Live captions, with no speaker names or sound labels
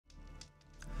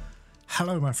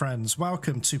Hello my friends,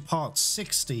 welcome to part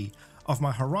 60 of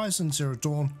my Horizon Zero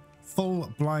Dawn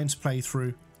full blind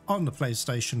playthrough on the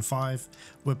PlayStation 5.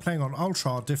 We're playing on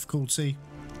ultra difficulty.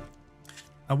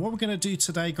 And what we're going to do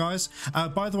today, guys,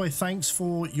 by the way, thanks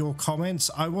for your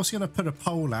comments. I was going to put a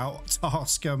poll out to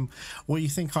ask what you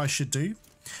think I should do.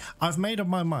 I've made up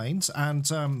my mind,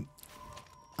 and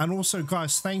also,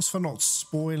 guys, thanks for not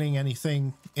spoiling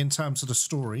anything in terms of the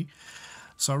story.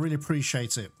 So I really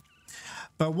appreciate it.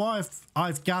 But what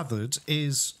I've gathered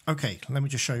is, okay, let me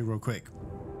just show you real quick.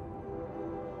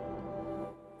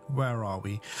 Where are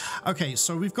we? Okay,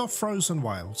 so we've got Frozen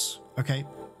Wilds, okay?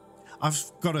 I've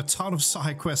got a ton of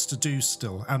side quests to do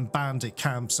still, and bandit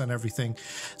camps and everything.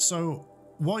 So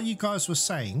what you guys were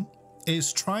saying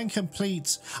is try and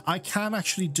complete, I can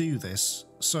actually do this.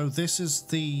 So this is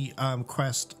the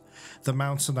quest, The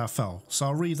Mountain That Fell. So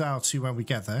I'll read that out to you when we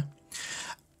get there.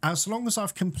 As long as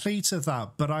I've completed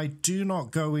that, but I do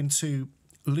not go into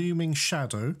Looming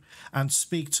Shadow and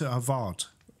speak to Avad.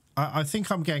 I think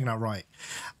I'm getting that right.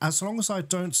 As long as I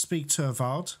don't speak to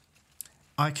Avad,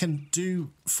 I can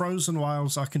do Frozen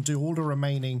Wilds, I can do all the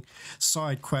remaining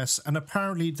side quests, and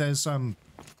apparently there's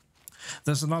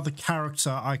another character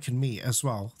I can meet as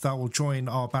well that will join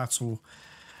our battle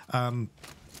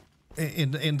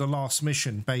in the last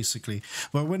mission, basically.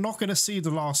 But we're not going to see the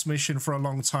last mission for a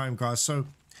long time, guys, so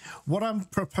what I'm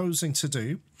proposing to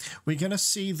do, we're going to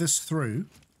see this through,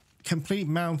 complete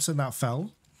Mountain That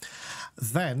Fell.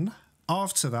 Then,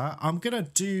 after that, I'm going to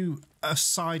do a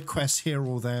side quest here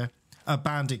or there, a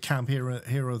bandit camp here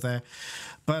or there.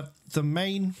 But the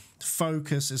main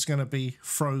focus is going to be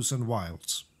Frozen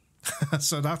Wilds.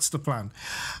 So that's the plan.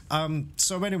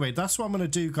 So anyway, that's what I'm going to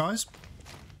do, guys.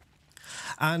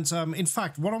 And in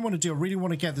fact, what I want to do, I really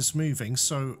want to get this moving.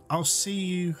 So I'll see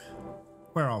you...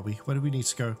 Where are we? Where do we need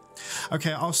to go?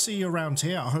 Okay, I'll see you around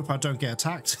here. I hope I don't get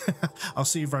attacked. I'll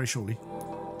see you very shortly.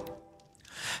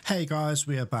 Hey guys,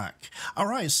 we are back.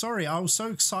 Alright, sorry, I was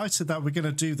so excited that we're going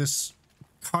to do this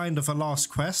kind of a last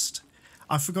quest.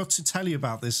 I forgot to tell you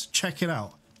about this. Check it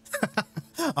out.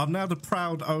 I'm now the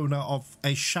proud owner of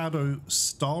a Shadow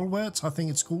Stalwart, I think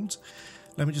it's called.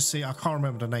 Let me just see, I can't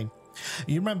remember the name.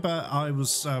 You remember I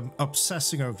was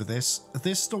obsessing over this.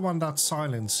 This is the one that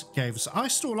Sylens gave us. I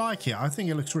still like it. I think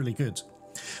it looks really good.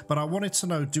 But I wanted to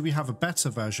know, do we have a better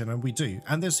version? And we do.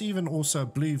 And there's even also a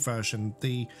blue version,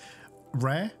 the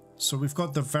rare. So we've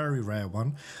got the very rare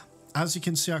one. As you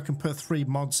can see, I can put 3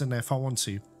 mods in there if I want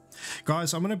to.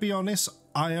 Guys, I'm going to be honest.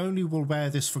 I only will wear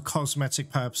this for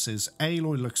cosmetic purposes.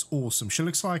 Aloy looks awesome. She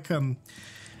looks like,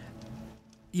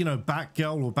 you know,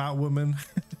 Batgirl or Batwoman.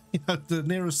 You know, the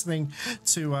nearest thing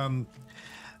to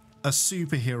a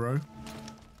superhero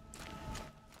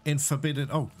in Forbidden...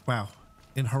 Oh, wow.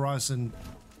 In Horizon...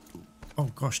 Oh,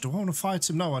 gosh, do I want to fight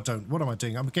him? No, I don't. What am I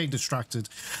doing? I'm getting distracted.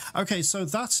 Okay, so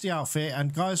that's the outfit.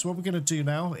 And, guys, what we're going to do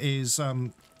now is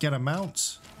get a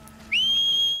mount.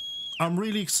 I'm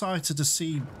really excited to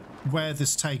see where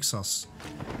this takes us.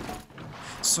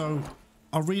 So,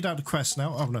 I'll read out the quest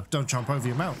now. Oh, no, don't jump over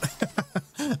your mount.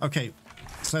 Okay.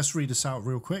 So let's read this out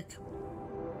real quick.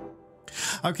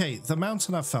 Okay, The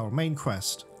Mountain That Fell, main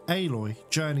quest. Aloy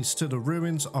journeys to the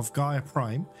ruins of Gaia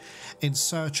Prime in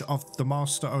search of the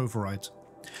Master Override.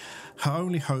 Her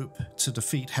only hope to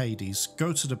defeat Hades.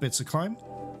 Go to the Bitter Climb.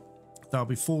 That'll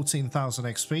be 14,000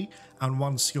 XP and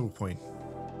 1 skill point.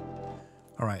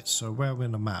 Alright, so where are we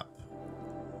in the map?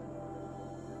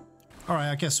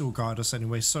 Alright, I guess it will guide us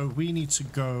anyway. So we need to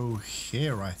go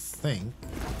here, I think.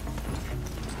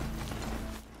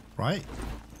 Right?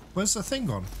 Where's the thing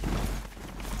gone?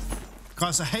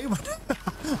 Guys, I hate when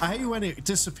I hate when it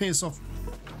disappears off.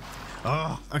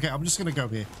 Oh, okay, I'm just gonna go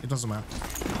here. It doesn't matter.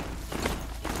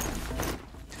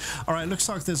 Alright, looks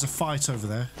like there's a fight over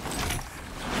there.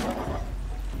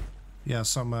 Yeah,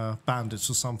 some bandits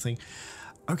or something.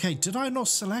 Okay, did I not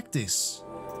select this?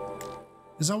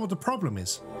 Is that what the problem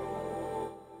is?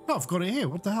 No, I've got it here.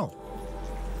 What the hell?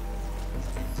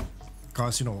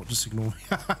 Guys, you know what? Just ignore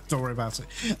me. Don't worry about it.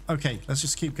 Okay, let's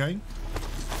just keep going.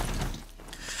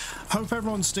 Hope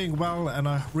everyone's doing well, and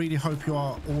I really hope you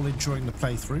are all enjoying the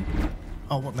playthrough.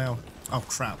 Oh, what now? Oh,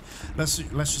 crap. Let's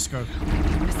just go.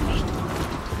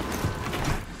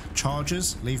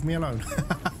 Chargers, leave me alone.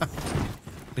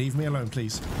 Leave me alone,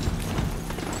 please.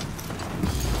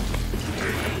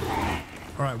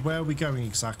 Alright, where are we going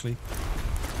exactly?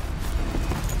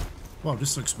 Well,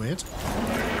 this looks weird.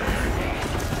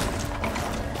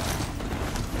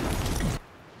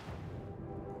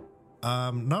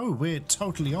 No, we're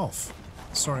totally off.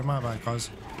 Sorry, my bad, guys.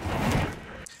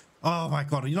 Oh my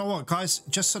god, you know what, guys?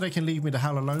 Just so they can leave me the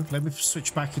hell alone, let me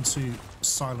switch back into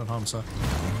Silent Hunter.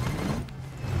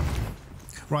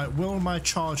 Right, will my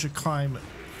charger climb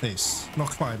this? Not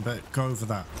climb, but go over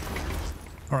that.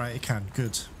 Alright, it can.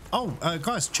 Good. Oh,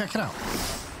 guys, check it out.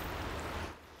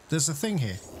 There's a thing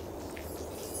here.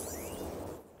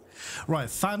 Right,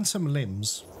 phantom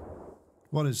limbs.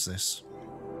 What is this?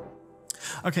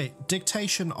 Okay,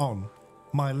 dictation on.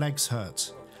 My legs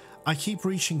hurt. I keep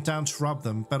reaching down to rub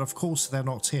them, but of course they're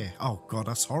not here. Oh god,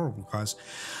 that's horrible, guys.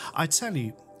 I tell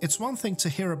you, it's one thing to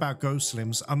hear about ghost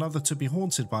limbs, another to be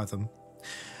haunted by them.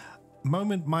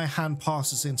 Moment my hand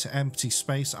passes into empty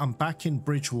space, I'm back in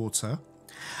Bridgewater,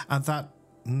 and that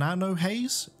nano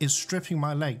haze is stripping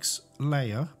my legs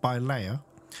layer by layer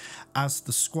as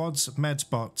the squad's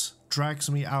medbot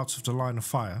drags me out of the line of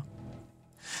fire.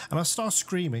 And I start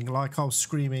screaming like I was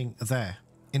screaming there,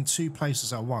 in two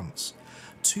places at once.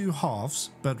 Two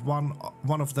halves, but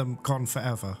one of them gone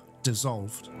forever,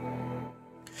 dissolved.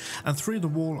 And through the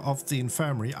wall of the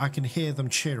infirmary, I can hear them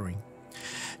cheering.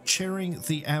 Cheering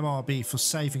the MRB for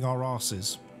saving our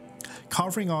asses.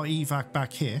 Covering our evac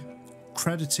back here,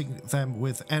 crediting them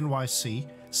with NYC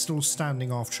still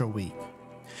standing after a week.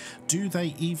 Do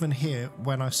they even hear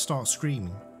when I start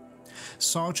screaming?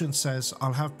 Sergeant says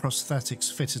I'll have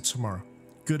prosthetics fitted tomorrow.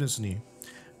 Good as new.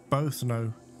 Both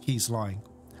know he's lying.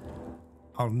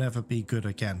 I'll never be good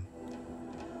again.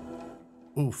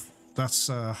 Oof,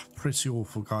 that's pretty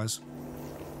awful, guys.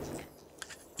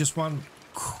 Just one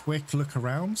quick look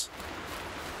around.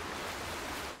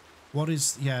 What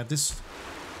is... yeah, this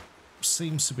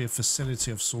seems to be a facility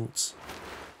of sorts.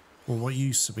 Or what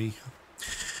used to be.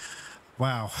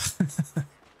 Wow.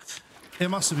 It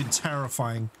must have been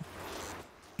terrifying,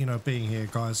 you know, being here,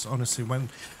 guys, honestly, when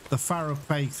the Pharaoh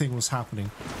Plague thing was happening.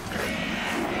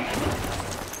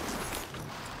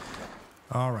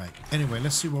 Alright, anyway,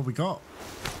 let's see what we got.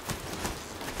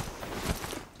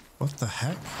 What the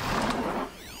heck?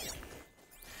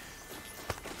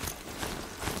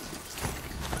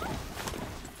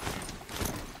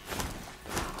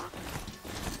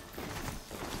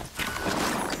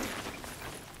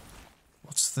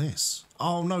 What's this?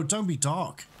 Oh no, don't be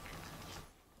dark.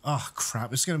 Oh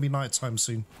crap, it's going to be nighttime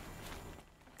soon.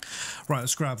 Right,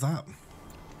 let's grab that.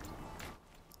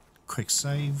 Quick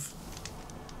save.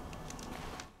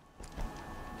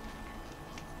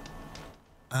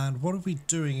 And what are we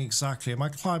doing exactly? Am I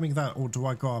climbing that or do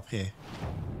I go up here?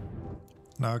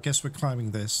 No, I guess we're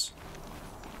climbing this.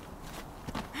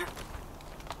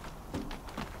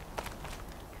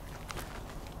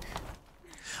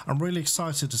 I'm really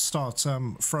excited to start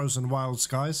Frozen Wilds,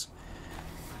 guys.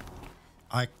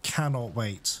 I cannot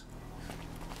wait.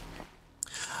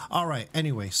 Alright,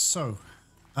 anyway, so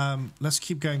let's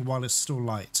keep going while it's still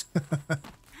light.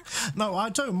 No, I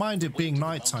don't mind it being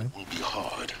nighttime. Will be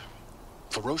hard.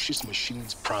 Ferocious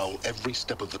machines prowl every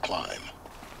step of the climb.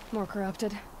 More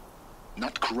corrupted?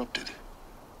 Not corrupted,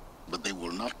 but they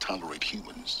will not tolerate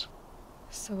humans.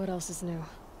 So what else is new?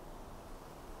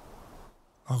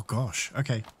 Oh gosh,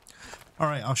 okay.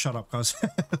 Alright, I'll shut up, guys.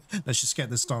 Let's just get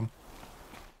this done.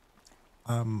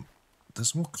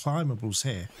 There's more climbables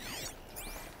here.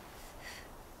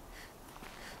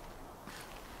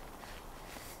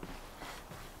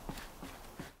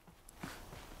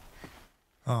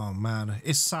 Oh man,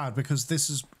 it's sad because this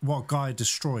is what Gaia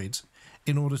destroyed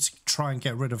in order to try and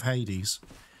get rid of Hades.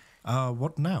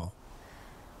 What now?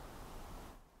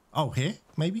 Oh, here?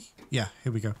 Maybe? Yeah,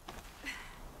 here we go.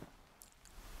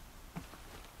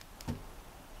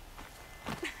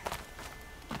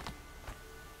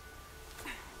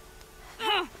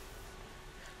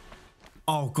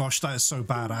 Oh gosh, that is so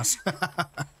badass.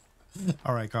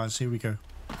 Alright guys, here we go.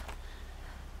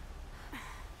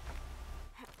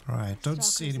 Alright, don't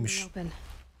see any machine.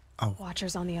 Oh.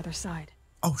 Watchers on the other side.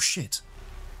 Oh shit.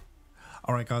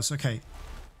 Alright guys, okay.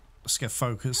 Let's get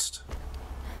focused.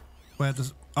 Where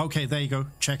does... okay, there you go.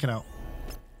 Check it out.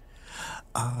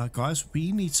 Guys,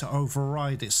 we need to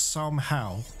override it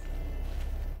somehow.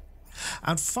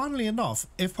 And funnily enough,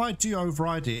 if I do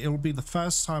override it, it'll be the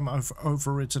first time I've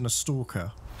overridden a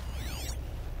Stalker.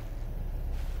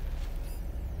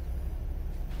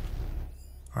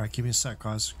 Alright, give me a sec,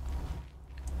 guys.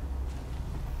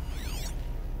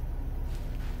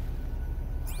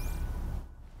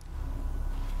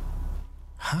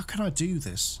 How can I do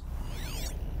this?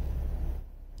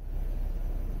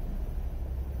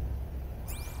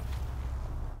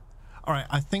 Alright,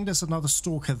 I think there's another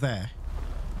Stalker there.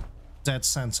 Dead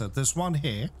center. There's one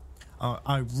here.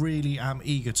 I really am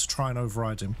eager to try and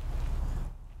override him.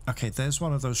 Okay, there's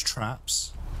one of those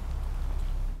traps.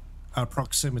 A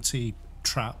proximity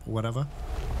trap or whatever.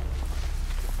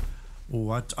 Oh,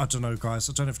 I don't know, guys.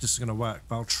 I don't know if this is going to work,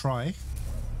 but I'll try.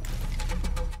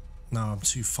 No, I'm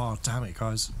too far. Damn it,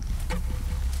 guys.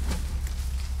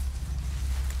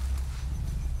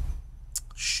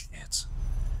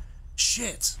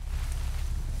 shit.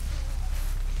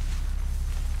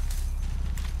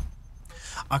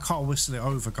 I can't whistle it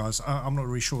over, guys. I'm not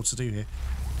really sure what to do here.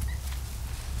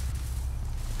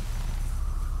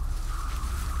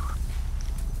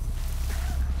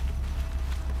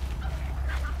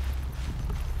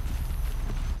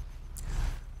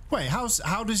 Wait,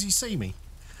 how does he see me?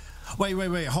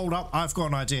 Wait, hold up. I've got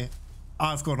an idea.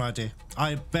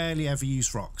 I barely ever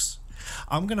use rocks.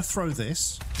 I'm going to throw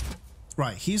this.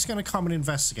 Right, he's going to come and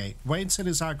investigate. Wait until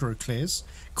his aggro clears.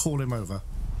 Call him over.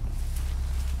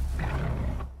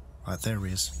 Right, there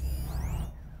he is.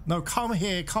 No, come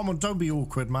here. Come on, don't be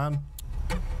awkward, man.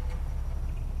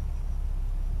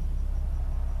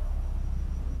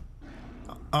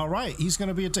 All right, he's going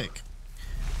to be a dick.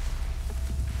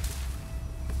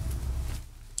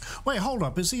 Wait, hold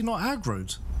up. Is he not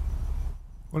aggroed?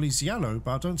 Well, he's yellow,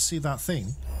 but I don't see that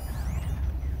thing.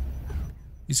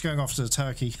 He's going off to the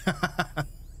turkey.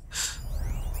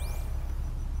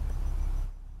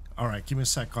 All right, give me a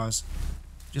sec, guys.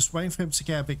 Just waiting for him to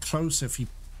get a bit closer, if he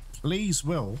please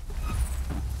will.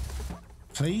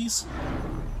 Please?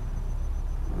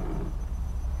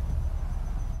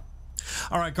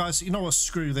 All right, guys, you know what?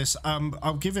 Screw this.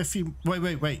 I'll give it a few...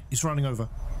 Wait. He's running over.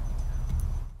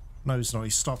 No, he's not. He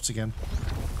stopped again.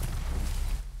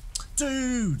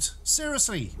 Dude!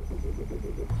 Seriously!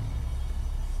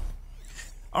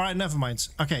 Alright, never mind.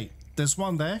 Okay, there's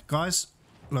one there. Guys,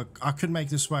 look, I couldn't make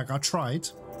this work. I tried.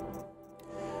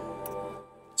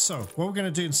 So, what we're going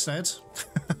to do instead,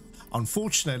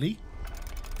 unfortunately...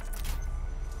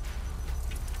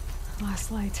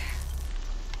 Last light.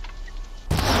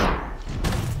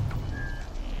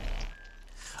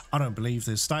 I don't believe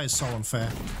this. That is so unfair.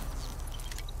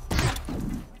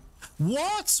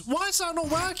 What? Why is that not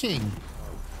working?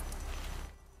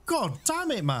 God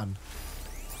damn it, man.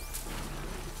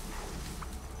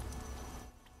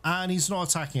 And he's not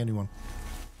attacking anyone.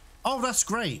 Oh, that's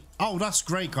great. Oh, that's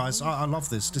great, guys. I love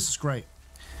this. This is great.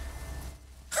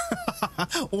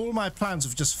 All my plans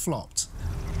have just flopped.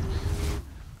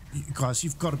 You guys,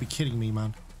 you've got to be kidding me,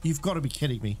 man. You've got to be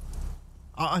kidding me.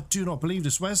 I do not believe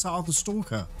this. Where's that other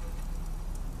stalker?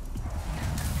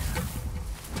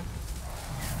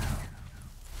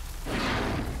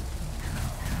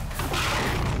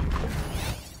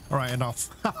 Alright, enough.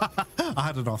 I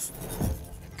had enough.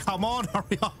 Come on,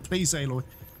 hurry up, please, Aloy.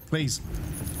 Please.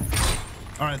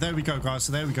 Alright, there we go, guys.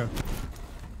 So there we go.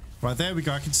 Right, there we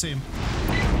go. I can see him.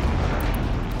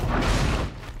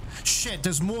 Shit,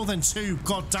 there's more than two.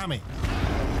 God damn it.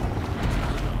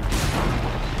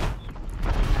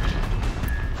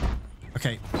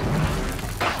 Okay.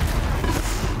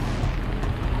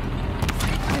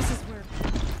 This is where...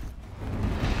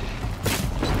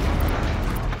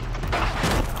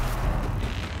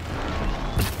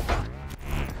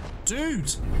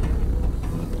 Dude!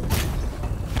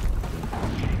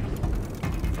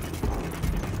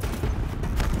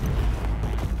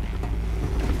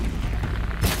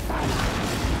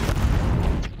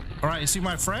 Alright, is he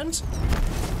my friend?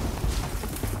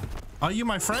 Are you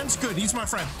my friends? Good, he's my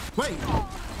friend. Wait!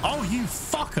 Oh, you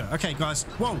fucker! Okay, guys.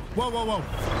 Whoa, whoa, whoa, whoa.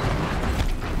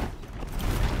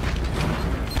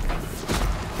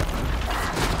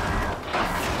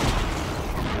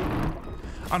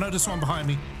 I know there's one behind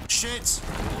me. Shit!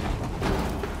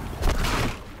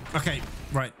 Okay,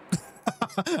 right.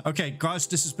 Okay, guys,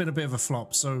 this has been a bit of a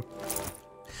flop, so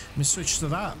let me switch to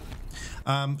that.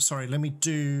 Sorry, let me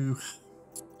do...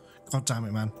 God damn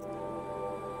it, man.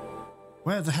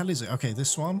 Where the hell is it? Okay,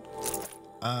 this one.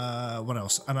 What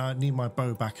else? And I need my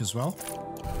bow back as well.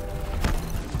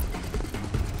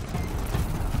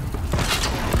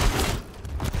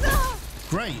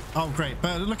 Great. Oh, great.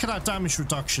 But look at that damage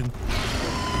reduction.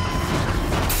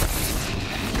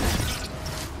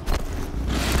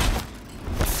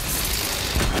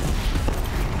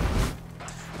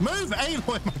 Move,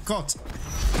 Aloy! My God.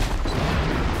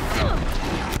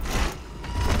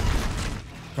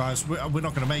 Guys, we're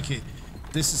not going to make it.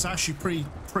 This is actually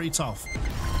pretty tough.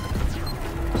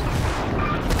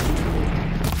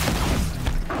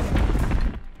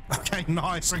 Okay,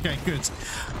 nice. Okay, good.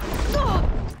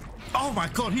 Oh my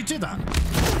God, he did that.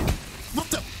 What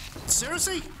the?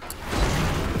 Seriously?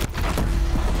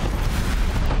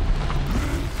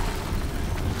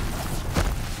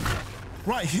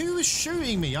 Right, who is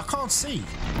shooting me? I can't see.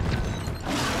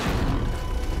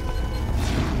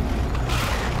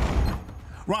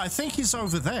 Right, I think he's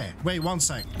over there. Wait, one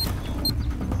sec.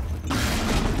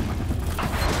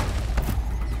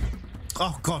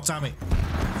 Oh, God damn it.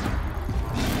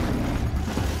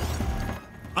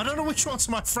 I don't know which one's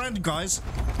my friend, guys.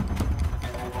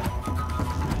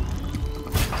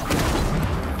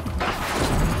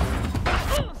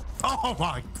 Oh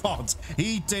my god,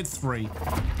 he did 3.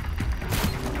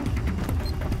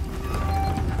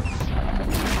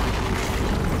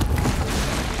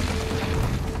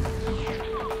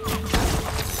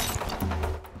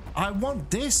 I want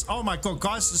this. Oh my god,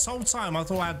 guys, this whole time I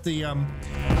thought I had the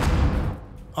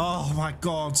oh my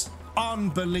god,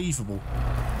 unbelievable.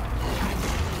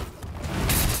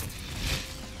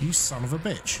 You son of a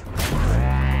bitch.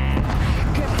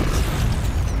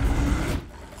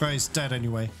 Okay, he's dead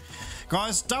anyway.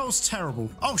 Guys, that was terrible.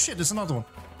 Oh shit, there's another one.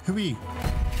 Who are you?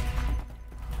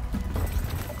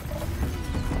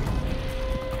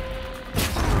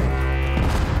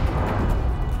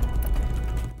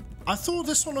 I thought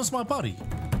this one was my buddy.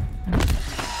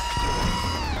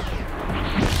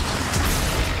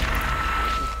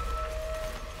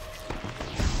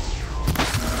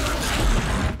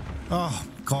 Oh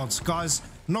god, guys,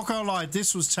 not gonna lie,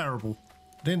 this was terrible.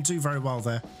 Didn't do very well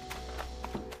there.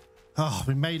 Oh,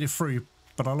 we made it through,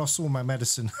 but I lost all my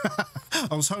medicine.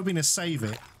 I was hoping to save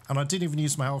it, and I didn't even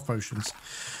use my health potions.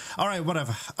 All right,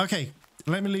 whatever. Okay,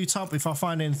 let me loot up. If I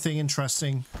find anything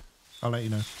interesting, I'll let you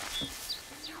know.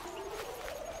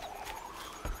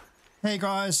 Hey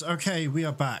guys, okay, we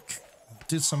are back.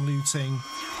 Did some looting.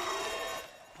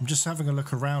 I'm just having a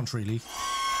look around, really.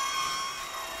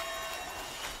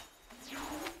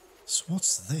 So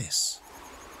what's this?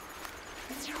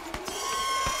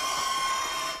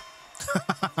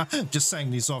 Just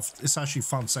saying these off. It's actually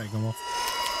fun saying them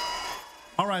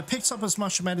off. Alright, picked up as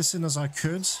much medicine as I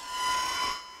could.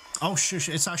 Oh, shush.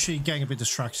 It's actually getting a bit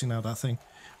distracting now, that thing.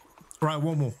 Right,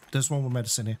 one more. There's one more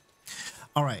medicine here.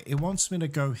 Alright, it wants me to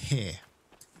go here.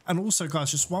 And also,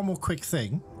 guys, just one more quick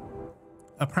thing.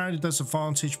 Apparently there's a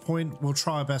vantage point. We'll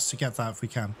try our best to get that if we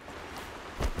can.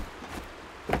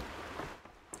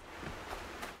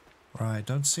 Right,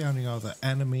 don't see any other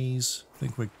enemies. I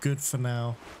think we're good for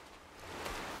now.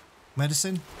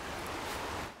 Medicine?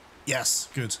 Yes,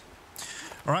 good.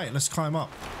 Alright, let's climb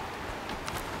up.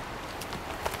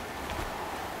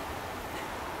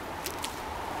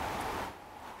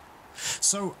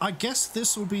 So I guess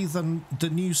this will be the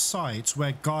new site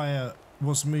where Gaia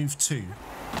was moved to.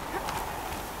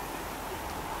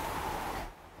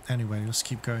 Anyway, let's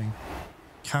keep going.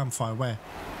 Campfire, where?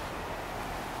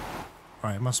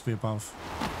 Right, it must be above.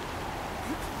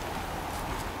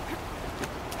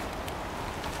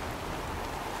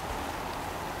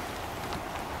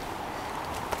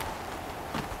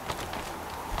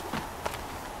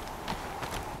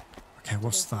 Okay,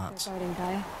 what's that?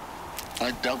 I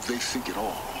doubt they think at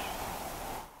all.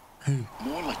 Who?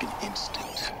 More like an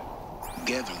instinct,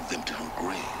 gathering them to her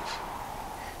grave.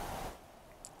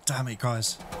 Damn it,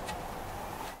 guys.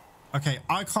 Okay,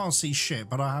 I can't see shit,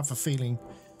 but I have a feeling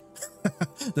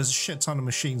there's a shit ton of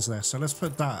machines there. So let's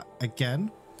put that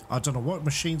again. I don't know what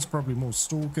machines, probably more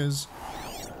stalkers.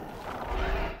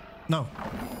 No.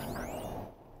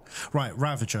 Right,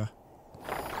 Ravager.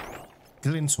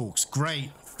 Glinthawks,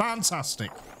 great.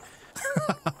 Fantastic.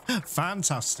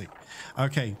 Fantastic.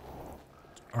 Okay.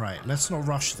 All right, let's not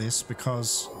rush this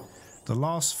because the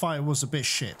last fight was a bit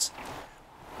shit.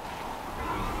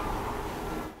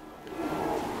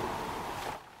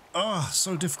 Oh,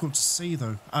 so difficult to see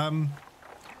though.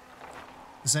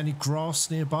 Is there any grass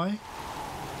nearby?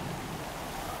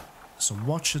 There's a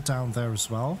watcher down there as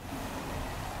well.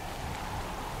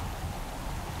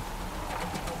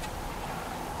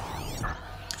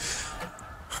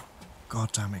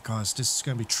 God damn it, guys. This is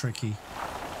going to be tricky.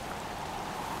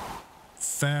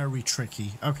 Very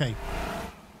tricky. Okay.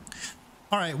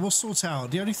 Alright, we'll sort out.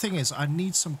 The only thing is, I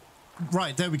need some...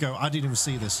 Right, there we go. I didn't even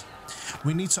see this.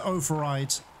 We need to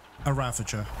override a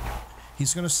Ravager.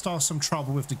 He's going to start some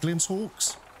trouble with the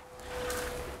Glinthawks.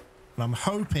 And I'm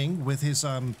hoping with his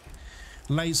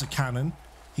laser cannon,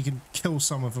 he can kill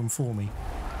some of them for me.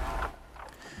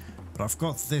 But I've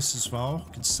got this as well.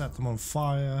 I can set them on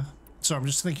fire. So I'm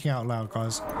just thinking out loud,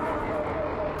 guys.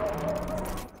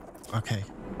 Okay.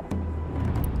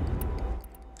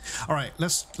 All right,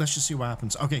 let's just see what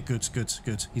happens. Okay, good.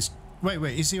 He's wait,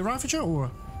 is he a Ravager or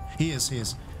he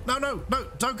is? No,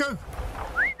 don't go.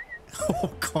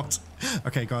 Oh God.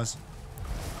 Okay, guys.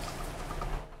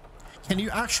 Can you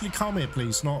actually come here,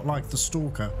 please? Not like the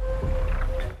Stalker.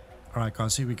 All right,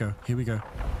 guys. Here we go.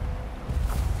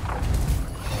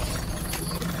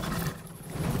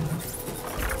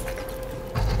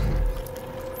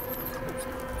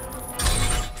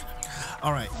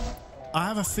 All right, I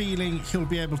have a feeling he'll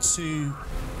be able to...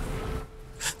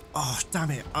 Oh,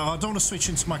 damn it. Oh, I don't want to switch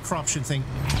into my corruption thing.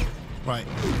 Right.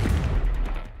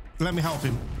 Let me help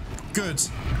him. Good.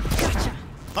 Gotcha.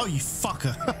 Oh, you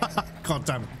fucker. God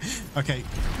damn it. Okay.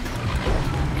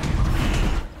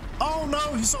 Oh Oh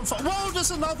no, he's on fire. Whoa, there's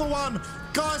another one.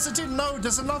 Guys, I didn't know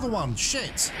there's another one.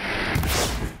 Shit.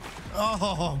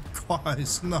 Oh,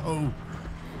 guys, no.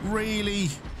 Really?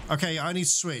 Okay, I need to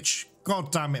switch.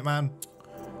 God damn it, man.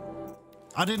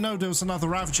 I didn't know there was another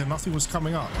Ravager. Nothing was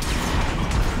coming up.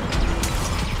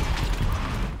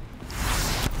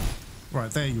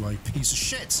 Right, there you are, you piece of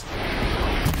shit.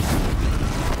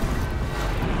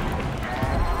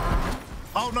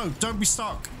 Oh no, don't be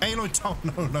stuck. Aloy, oh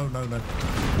no, no, no, no.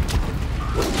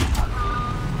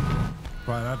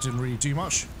 Right, that didn't really do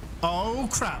much. Oh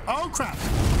crap, oh crap.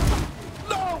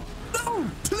 No, no,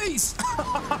 please.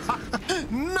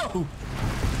 No.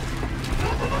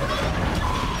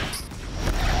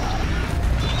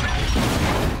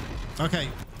 Okay,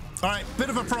 all right, bit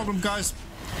of a problem, guys.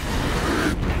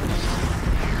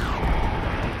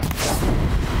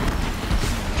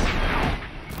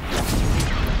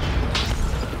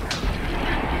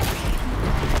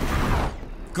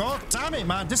 God damn it,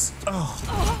 man. This...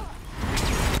 Oh.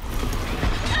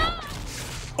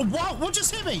 Oh, what? What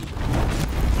just hit me?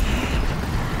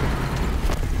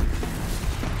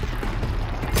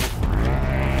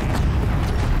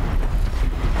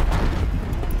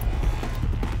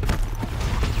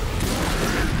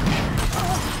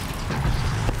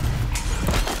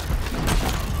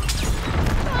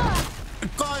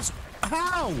 Guys,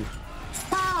 how?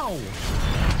 How?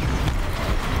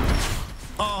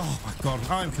 Oh my god,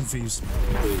 I'm confused.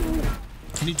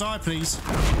 Can he die, please?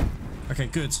 Okay,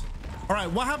 good.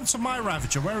 Alright, what happened to my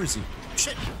Ravager? Where is he?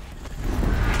 Shit!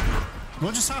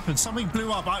 What just happened? Something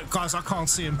blew up. Guys, I can't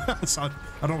see him. So I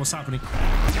don't know what's happening.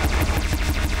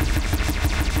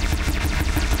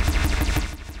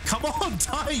 Come on,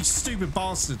 die, you stupid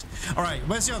bastard. Alright,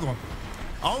 where's the other one?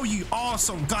 Oh, you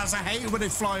awesome. Guys, I hate it when they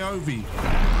fly over you.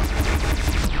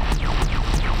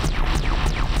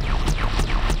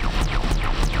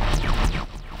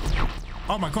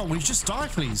 Oh my god, will you just die,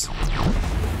 please?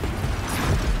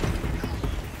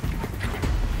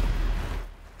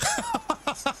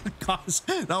 Guys,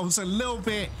 that was a little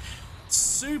bit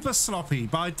super sloppy,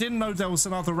 but I didn't know there was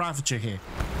another Ravager here.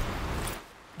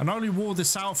 And I only wore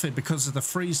this outfit because of the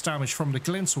freeze damage from the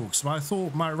Glinthawks, but I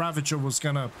thought my Ravager was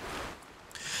gonna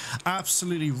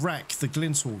absolutely wreck the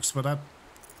Glinthawks, but that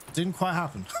didn't quite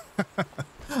happen.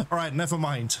 Alright, never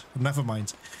mind. Never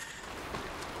mind.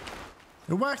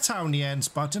 It worked out in the end,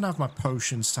 but I didn't have my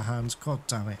potions to hand. God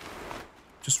damn it.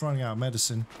 Just running out of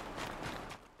medicine.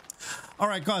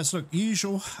 Alright guys, look,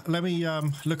 usual. Let me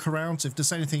look around. If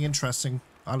there's anything interesting,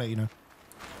 I'll let you know.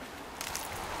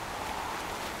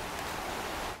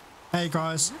 Hey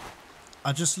guys,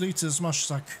 I just looted as much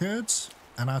as I could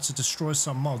and I had to destroy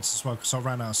some mods as well because I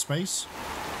ran out of space.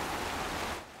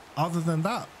 Other than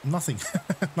that, nothing.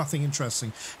 Nothing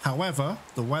interesting. However,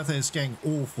 the weather is getting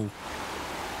awful.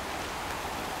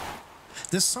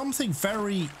 There's something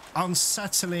very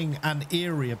unsettling and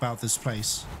eerie about this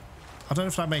place. I don't know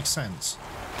if that makes sense.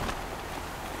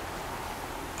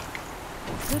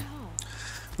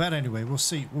 But anyway, we'll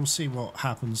see what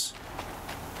happens.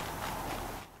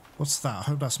 What's that? I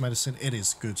hope that's medicine. It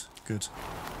is. Good. Good.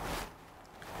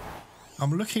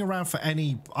 I'm looking around for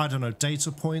any, I don't know, data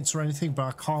points or anything, but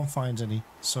I can't find any.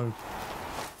 So,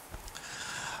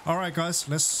 alright guys,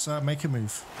 let's make a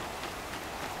move.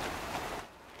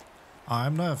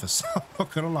 I'm nervous. I'm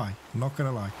not gonna lie. I'm not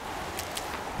gonna lie.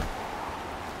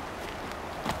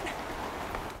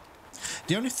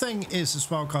 The only thing is as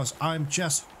well, guys, I'm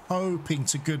just hoping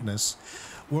to goodness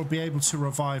we'll be able to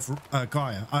revive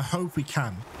Gaia. I hope we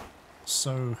can.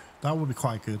 So that would be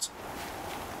quite good.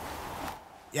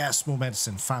 Yes, more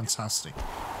medicine. Fantastic.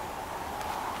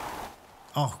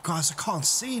 Oh, guys, I can't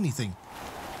see anything.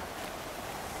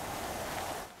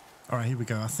 All right, here we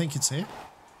go. I think it's here.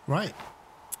 Right.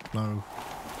 No.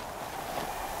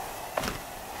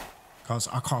 Guys,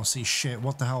 I can't see shit.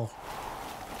 What the hell?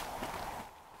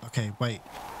 Okay, wait.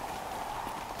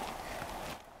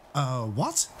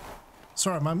 What?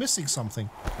 Sorry, am I missing something?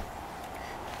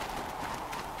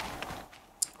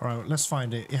 Alright, let's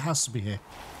find it. It has to be here.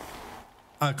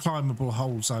 Climbable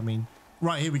holes, I mean.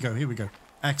 Right, here we go, here we go.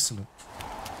 Excellent.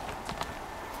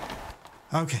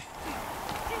 Okay.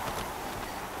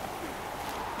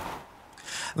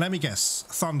 Let me guess.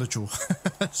 Thunderjaw.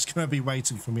 It's going to be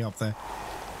waiting for me up there.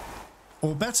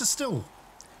 Or better still,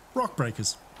 rock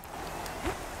breakers.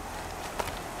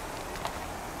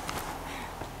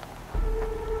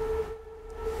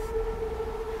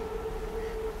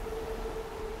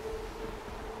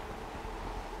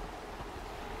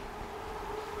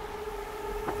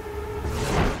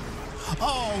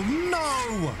 Oh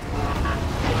no!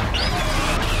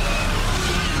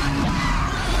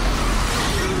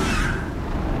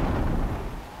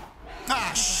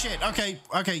 Okay,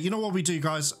 okay, you know what we do,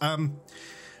 guys?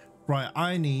 Right,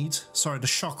 I need, sorry, the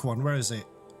shock one, where is it?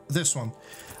 This one.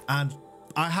 And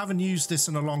I haven't used this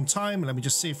in a long time. Let me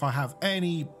just see if I have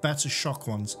any better shock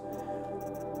ones.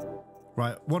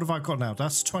 Right, what have I got now?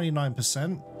 That's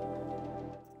 29%.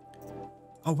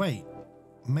 Oh, wait.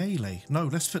 Melee. No,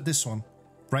 let's put this one.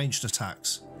 Ranged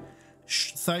attacks.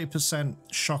 30%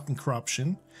 shock and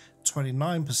corruption.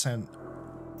 29%.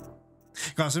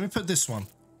 Guys, let me put this one.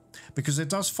 Because it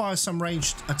does fire some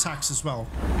ranged attacks as well.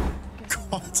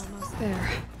 God. Almost there.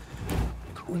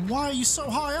 Why are you so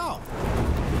high up?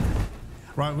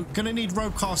 Right, we're gonna need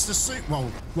Ropecaster suit. Whoa,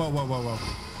 whoa, whoa, whoa, whoa.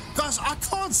 Guys, I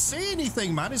can't see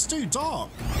anything, man. It's too dark.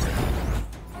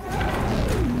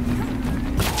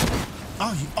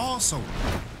 Oh, you arsehole.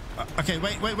 Okay,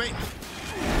 wait.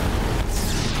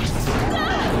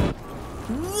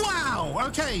 Wow,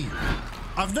 okay.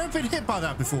 I've never been hit by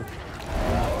that before.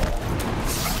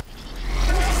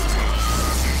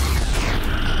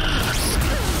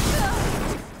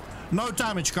 No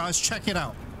damage, guys. Check it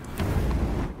out.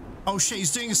 Oh, shit.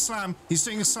 He's doing a slam. He's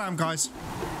doing a slam, guys.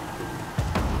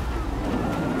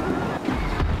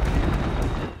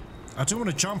 I do want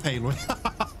to jump, Aloy.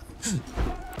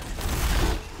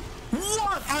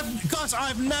 What? Guys,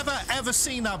 I've never, ever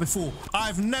seen that before.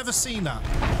 I've never seen that.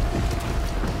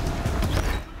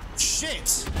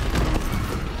 Shit.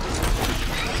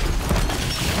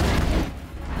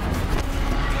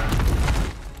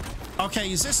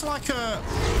 Okay, is this like a...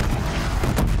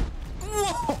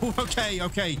 Whoa, okay.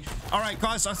 All right,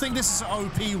 guys, I think this is an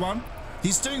OP one.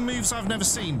 He's doing moves I've never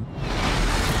seen.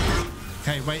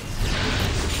 Okay, wait.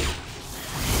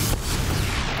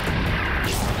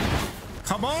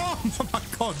 Come on! Oh my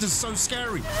god, this is so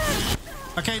scary.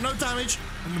 Okay, no damage.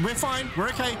 We're fine. We're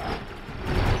okay.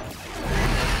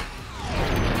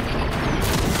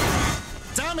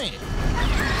 Damn it!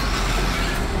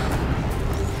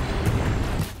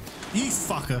 You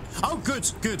fucker. Oh,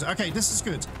 good. Okay, this is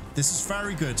good. This is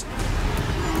very good.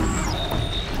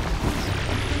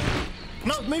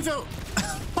 No, move out.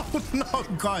 Oh, no,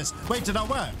 guys. Wait, did that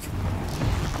work?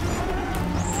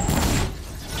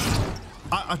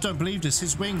 I don't believe this.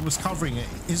 His wing was covering it.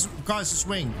 His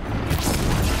wing.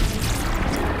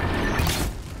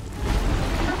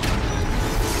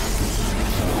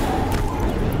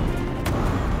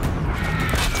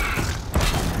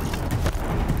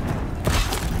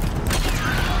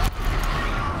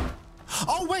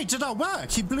 Oh, wait, did that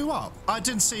work? He blew up. I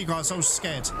didn't see you guys. I was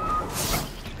scared.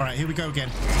 All right, here we go again.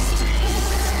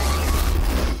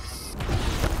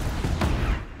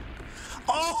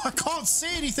 Oh, I can't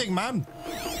see anything, man.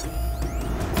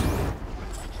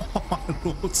 Oh, my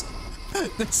lord.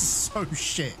 This is so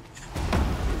shit.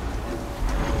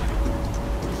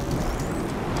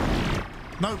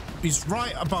 No, he's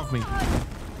right above me.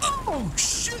 Oh,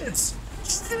 shit.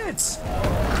 Shit.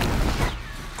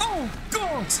 Oh,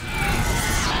 God.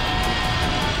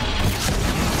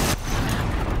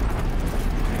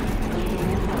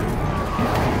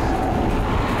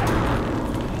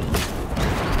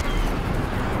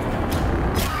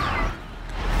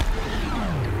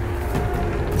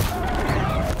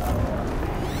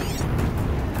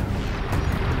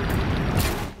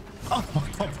 Oh, my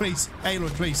God, please. Aloy,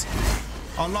 please.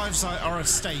 Our lives are at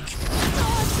stake.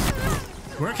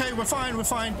 We're okay. We're fine. We're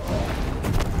fine.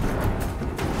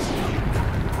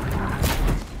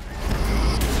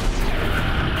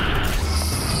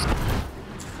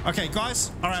 Okay,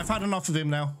 guys. All right, I've had enough of him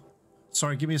now.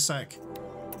 Sorry, give me a sec.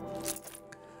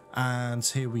 And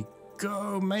here we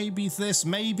go. Maybe this,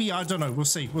 maybe. I don't know. We'll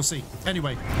see. We'll see.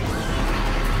 Anyway.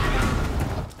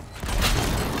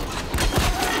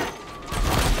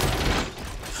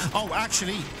 Oh,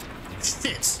 actually.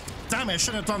 Shit. Damn it, I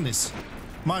shouldn't have done this.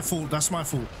 My fault. That's my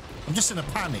fault. I'm just in a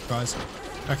panic, guys.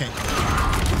 Okay.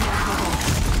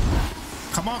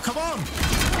 Come on, come on.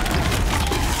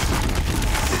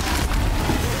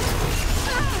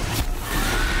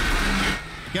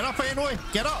 Get up, Aloy!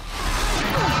 Get up!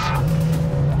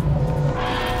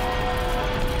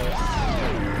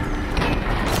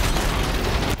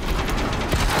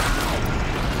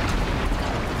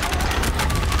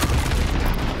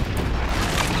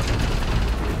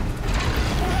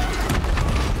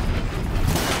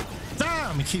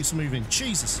 Damn, he keeps moving.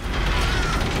 Jesus.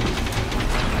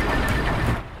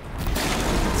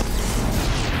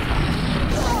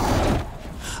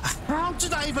 How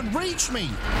did that even reach me?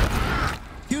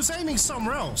 He was aiming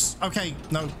somewhere else. Okay,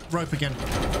 no, rope again.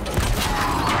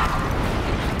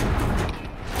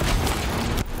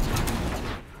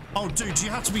 Oh, dude, you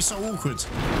have to be so awkward.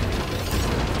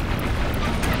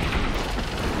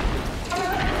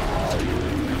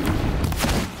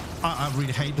 I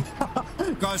really hate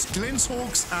them. Guys,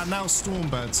 Glinthawks and now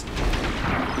Stormbirds.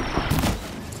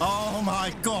 Oh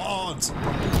my god.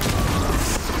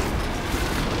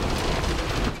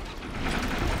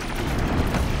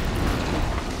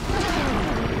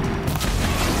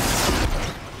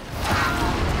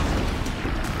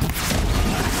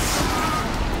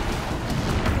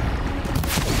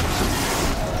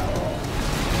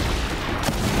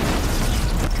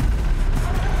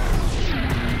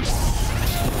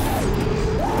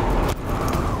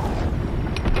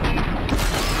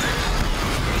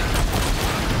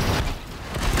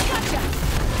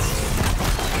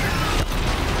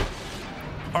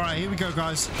 Here we go,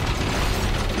 guys.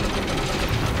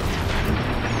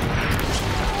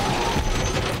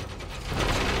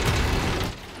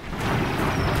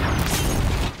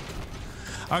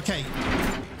 Okay.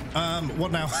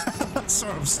 What now?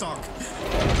 Sorry, I'm stuck.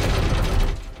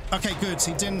 Okay, good.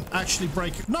 He didn't actually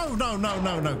break. No, no, no,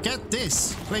 no, no. Get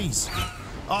this, please.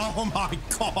 Oh my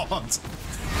god.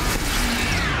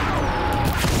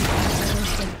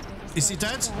 Is he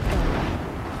dead?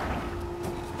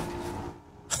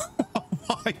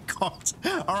 My god.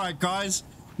 All right, guys,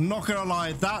 not gonna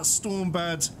lie, that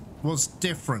Stormbird was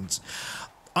different.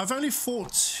 I've only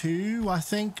fought two, I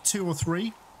think, 2 or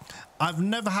 3. I've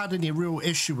never had any real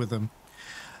issue with them.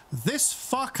 This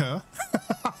fucker.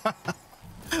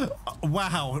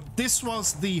 Wow, this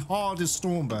was the hardest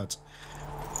Stormbird.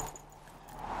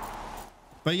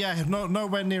 But yeah,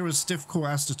 nowhere near as difficult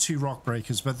as the 2 rock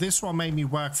breakers, but this one made me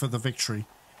work for the victory.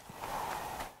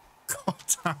 God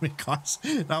damn it, guys.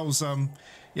 That was,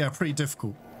 yeah, pretty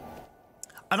difficult.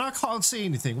 And I can't see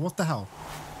anything. What the hell?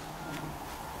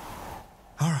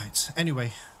 All right.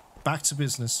 Anyway, back to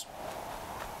business.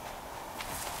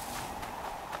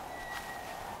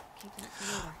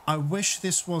 I wish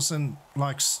this wasn't,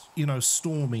 like, you know,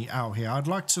 stormy out here. I'd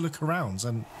like to look around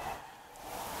and...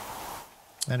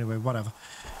 Anyway, whatever.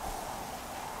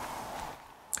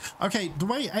 Okay, the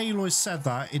way Aloy said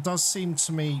that, it does seem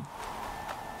to me...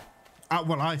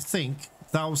 well, I think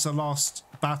that was the last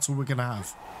battle we're going to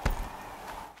have.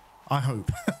 I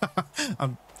hope.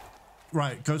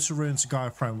 Right, go to Ruins of Gaia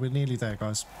Prime. We're nearly there,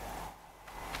 guys.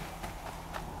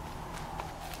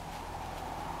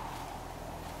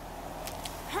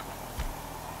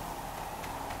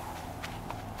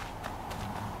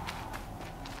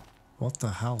 What the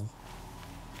hell?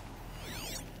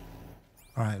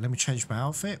 Alright, let me change my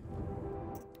outfit.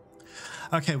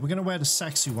 Okay, we're going to wear the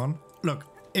sexy one. Look,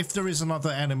 if there is another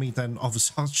enemy, then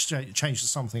obviously I'll change to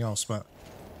something else, but...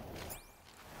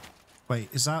 Wait,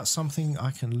 is that something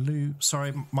I can loot?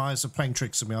 Sorry, my eyes are playing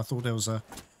tricks on me. I thought there was a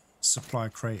supply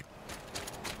crate.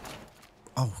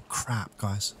 Oh, crap,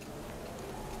 guys.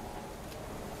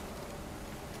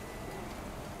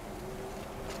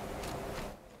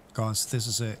 Guys, this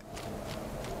is it.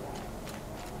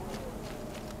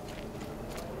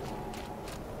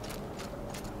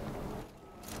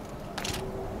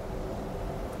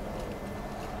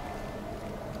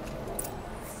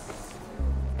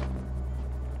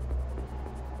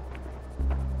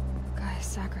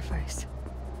 Sacrifice.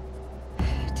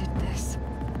 It did this.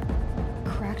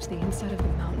 Cracked the inside of the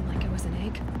mountain like it was an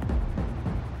egg.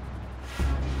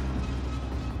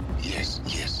 Yes,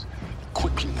 yes.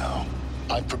 Quickly now.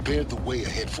 I've prepared the way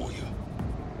ahead for you.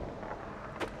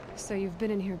 So you've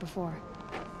been in here before?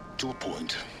 To a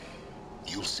point.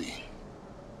 You'll see.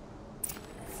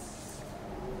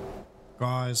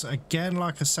 Guys, again,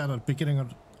 like I said at the beginning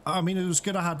of... I mean, it was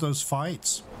good I had those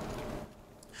fights.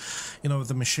 You know, with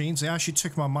the machines. It actually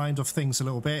took my mind off things a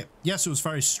little bit. Yes, it was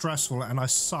very stressful and I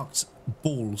sucked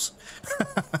balls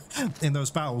in those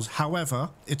battles.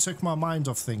 However, it took my mind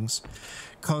off things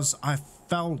because I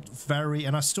felt very,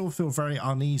 and I still feel very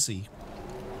uneasy.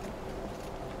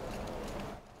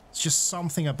 It's just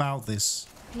something about this.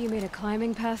 You made a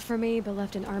climbing path for me, but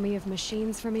left an army of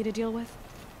machines for me to deal with?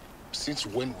 Since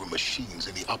when were machines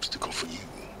any obstacle for you?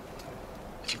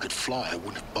 If you could fly, I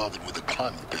wouldn't have bothered with the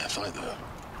climbing path either.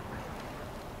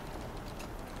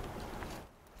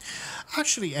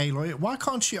 Actually, Aloy, why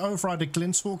can't you override a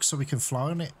Glinthawk so we can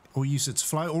fly on it? Or use it to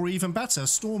fly? Or even better, a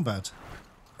Stormbird.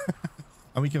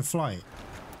 And we can fly it.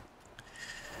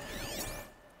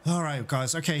 Alright,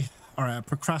 guys. Okay. Alright, I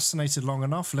procrastinated long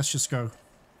enough. Let's just go.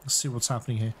 Let's see what's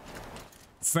happening here.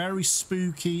 Very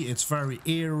spooky. It's very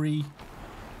eerie.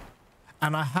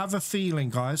 And I have a feeling,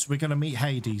 guys, we're going to meet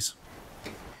Hades.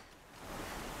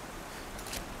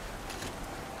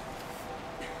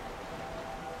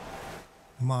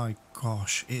 My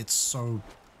gosh, it's so...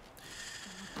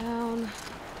 Down.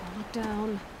 Don't look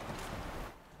down.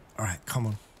 Alright, come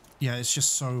on. Yeah, it's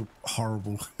just so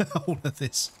horrible, all of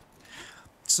this.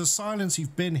 So Sylens,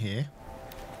 you've been here.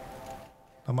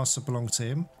 That must have belonged to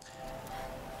him.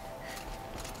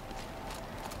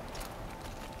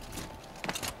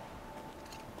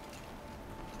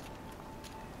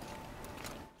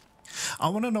 I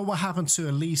want to know what happened to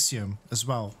Elysium as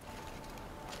well.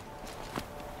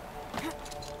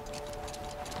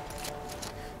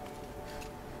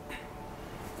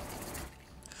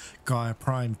 Gaia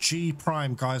Prime, G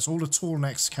Prime, guys. All the tall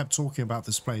necks kept talking about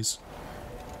this place.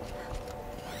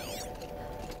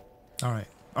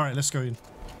 All right, let's go in.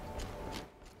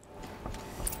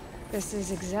 This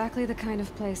is exactly the kind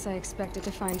of place I expected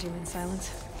to find you in, Sylens.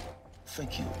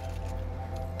 Thank you.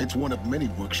 It's one of many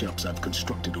workshops I've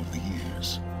constructed over the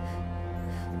years.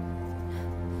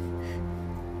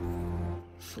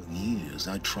 For years,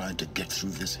 I tried to get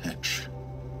through this hatch.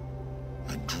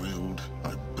 I drilled,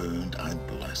 I burned, I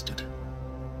blasted.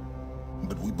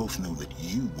 But we both know that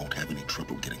you won't have any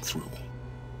trouble getting through.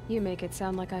 You make it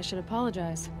sound like I should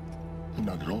apologize.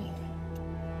 Not at all.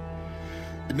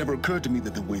 It never occurred to me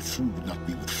that the way through would not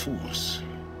be with force,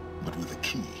 but with a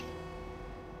key.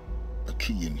 A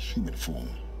key in human form.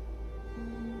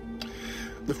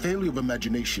 The failure of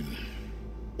imagination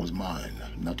was mine,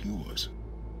 not yours.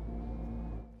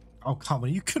 Oh, come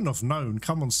on. You couldn't have known.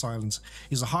 Come on, Sylens.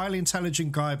 He's a highly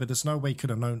intelligent guy, but there's no way he could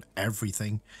have known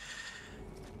everything.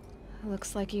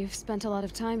 Looks like you've spent a lot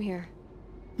of time here.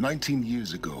 19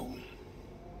 years ago,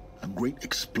 a great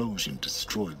explosion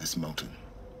destroyed this mountain.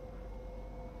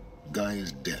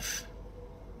 Gaia's death,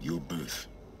 your birth.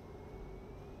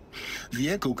 The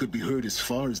echo could be heard as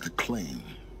far as the claim.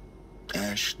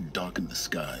 Ash darkened the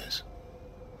skies.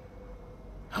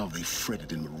 How they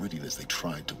fretted in meridian as they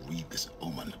tried to read this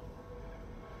omen.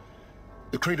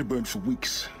 The crater burned for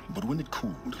weeks, but when it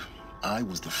cooled, I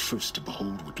was the first to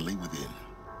behold what lay within.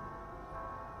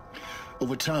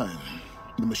 Over time,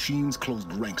 the machines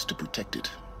closed ranks to protect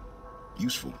it.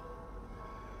 Useful.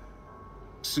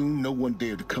 Soon, no one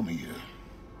dared to come here.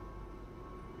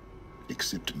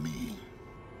 Except me.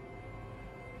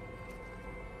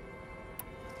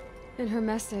 In her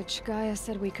message, Gaia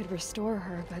said we could restore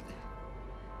her, but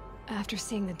after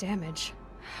seeing the damage,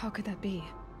 how could that be?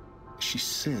 She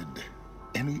said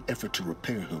any effort to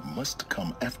repair her must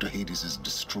come after Hades is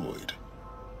destroyed.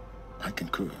 I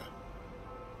concur.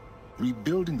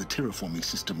 Rebuilding the terraforming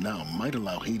system now might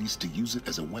allow Hades to use it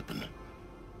as a weapon.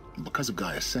 Because of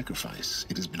Gaia's sacrifice,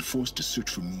 it has been forced to search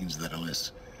for means that are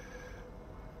less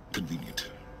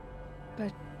convenient.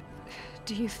 But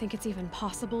do you think it's even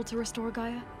possible to restore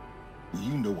Gaia?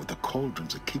 You know what the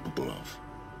Cauldrons are capable of.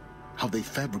 How they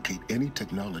fabricate any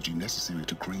technology necessary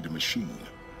to create a machine.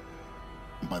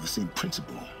 By the same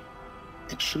principle,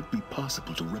 it should be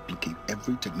possible to replicate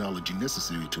every technology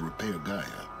necessary to repair Gaia.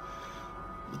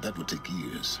 But that would take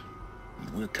years, and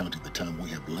we're counting the time we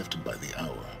have left by the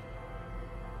hour.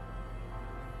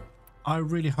 I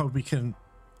really hope we can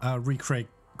recreate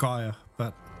Gaia,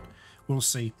 but we'll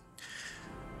see.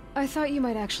 I thought you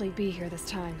might actually be here this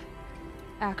time.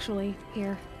 Actually,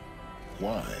 here.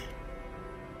 Why?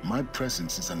 My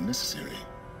presence is unnecessary.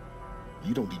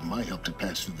 You don't need my help to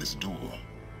pass through this door.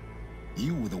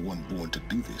 You were the one born to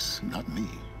do this, not me.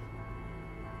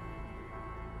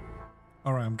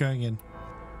 All right, I'm going in.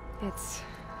 It's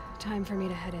time for me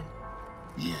to head in.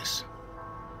 Yes.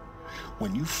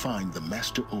 When you find the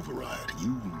Master Override,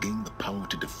 you will gain the power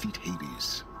to defeat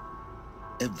Hades.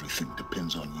 Everything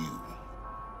depends on you.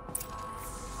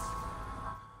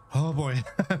 Oh boy,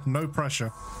 no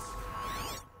pressure.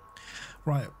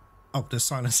 Right. Oh, there's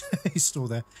Sylens. He's still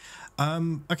there.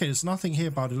 Okay, there's nothing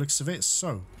here by the looks of it,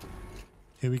 so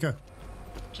here we go.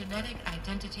 Genetic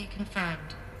identity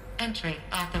confirmed. Entry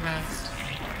authorized.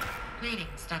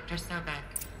 Greetings, Dr. Sobek.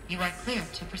 You are clear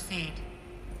to proceed.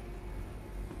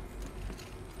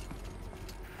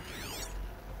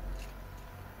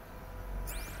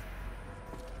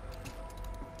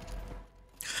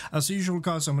 As usual,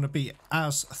 guys, I'm going to be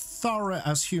as thorough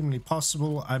as humanly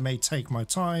possible. I may take my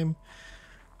time.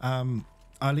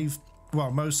 I leave,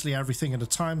 well, mostly everything at a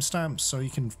timestamp, so you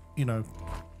can, you know,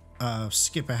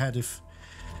 skip ahead if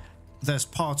there's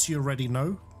parts you already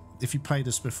know, if you played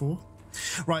this before.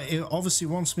 Right, it obviously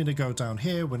wants me to go down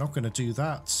here. We're not going to do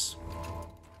that.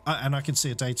 And I can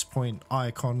see a data point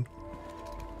icon.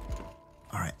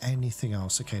 All right, anything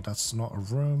else? Okay, that's not a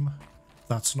room.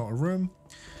 That's not a room.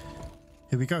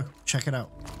 Here we go. Check it out.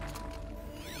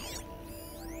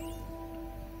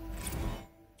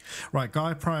 Right,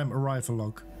 Gaia Prime arrival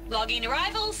log. Logging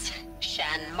arrivals.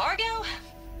 Shen, Margo.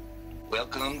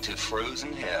 Welcome to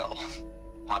Frozen Hell.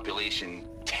 Population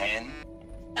 10.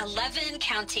 11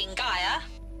 counting Gaia.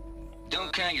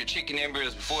 Don't count your chicken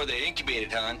embryos before they're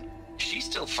incubated, hon. She's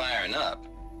still firing up.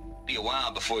 Be a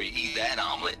while before you eat that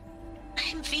omelet.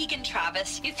 I'm vegan,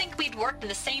 Travis. You'd think we'd worked in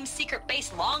the same secret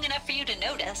base long enough for you to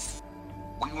notice.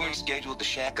 We weren't scheduled to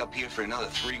shack up here for another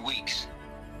 3 weeks.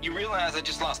 You realize I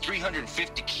just lost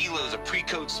 350 kilos of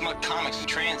pre-code smut comics in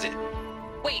transit.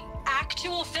 Wait,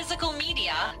 actual physical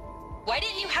media? Why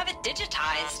didn't you have it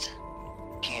digitized?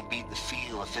 Can't beat the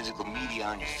feel of physical media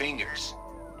on your fingers.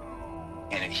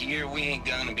 And here we ain't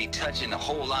gonna be touching a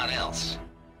whole lot else.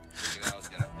 Figured I was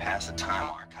gonna pass the time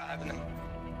archiving them.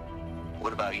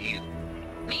 What about you?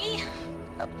 Me?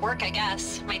 Work, I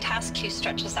guess. My task queue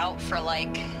stretches out for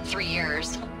like 3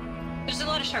 years. There's a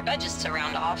lot of sharp edges to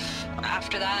round off.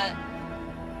 After that,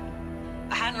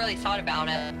 I hadn't really thought about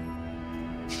it.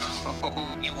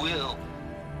 Oh, you will.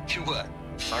 You're what,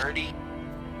 30?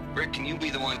 Rick, can you be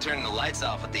the one turning the lights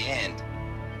off at the end?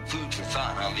 Food for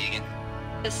thought, huh, vegan?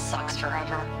 This sucks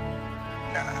forever.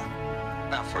 Nah,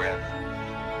 not forever.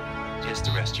 Just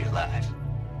the rest of your life.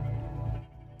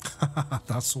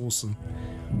 That's awesome.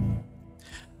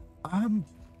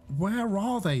 Where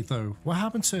are they though? What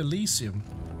happened to Elysium?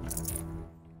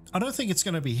 I don't think it's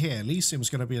going to be here. Elysium's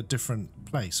going to be a different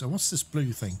place. So what's this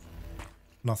blue thing?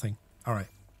 Nothing. All right.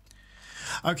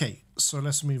 Okay, so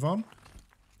let's move on.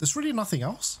 There's really nothing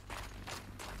else.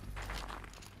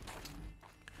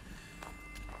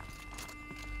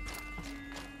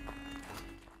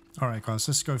 All right, guys,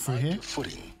 let's go through here.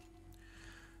 Footing.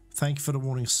 Thank you for the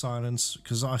warning, Sylens,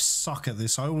 because I suck at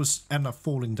this. I always end up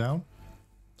falling down.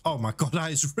 Oh my god,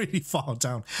 that is really far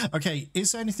down. Okay,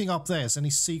 is there anything up there? Is there any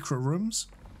secret rooms?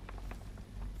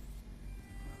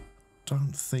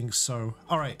 Don't think so.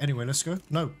 All right, anyway, let's go.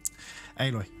 No,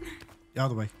 Aloy, the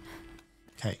other way.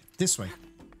 Okay, this way.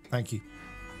 Thank you.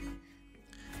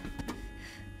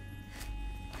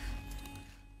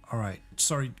 All right,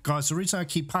 sorry guys, the reason I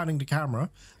keep panning the camera,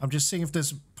 I'm just seeing if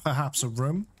there's perhaps a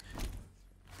room.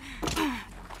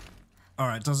 All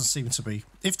right, doesn't seem to be.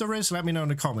 If there is, let me know in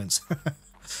the comments.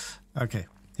 Okay,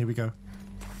 here we go.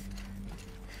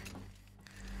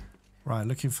 Right,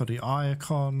 looking for the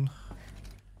icon.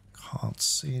 Can't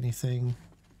see anything.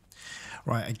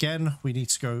 Right, again, we need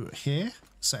to go here.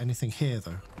 Is there anything here,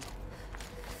 though?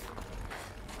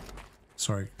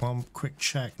 Sorry, one quick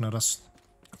check. No, that's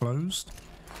closed.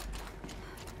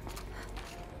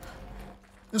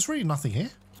 There's really nothing here.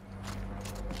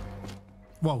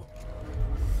 Whoa.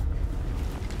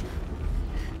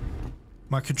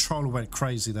 My controller went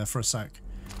crazy there for a sec.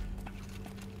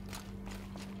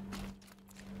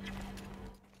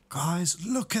 Guys,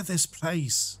 look at this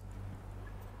place.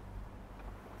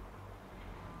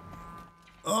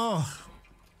 Oh,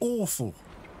 awful.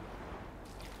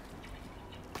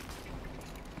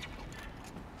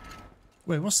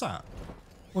 Wait, what's that?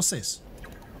 What's this?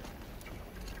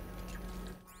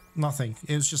 Nothing.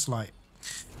 It was just light.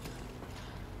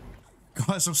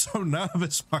 Guys, I'm so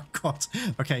nervous. My god.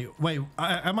 Okay, wait.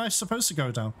 Am I supposed to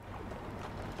go down?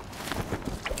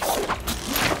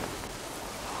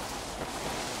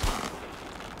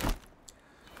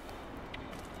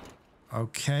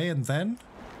 Okay, and then?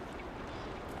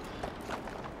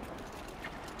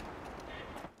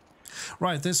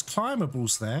 Right, there's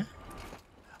climbables there.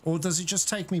 Or does it just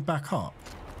take me back up?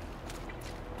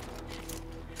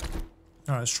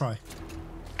 Alright, let's try.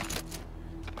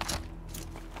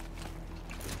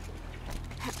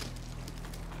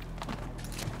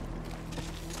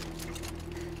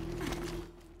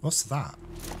 What's that?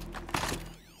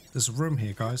 There's a room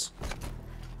here, guys.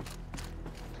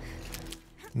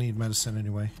 Need medicine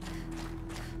anyway.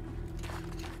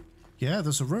 Yeah,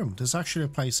 there's a room. There's actually a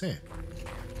place here.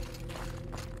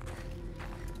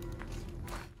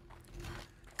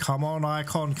 Come on,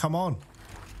 icon, come on.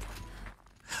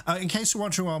 In case you're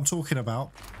wondering what I'm talking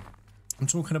about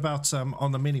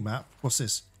on the mini-map. What's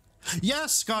this?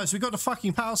 Yes, guys, we got the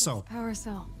fucking power cell. Power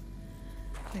cell.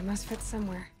 They must fit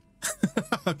somewhere.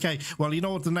 Okay, well, you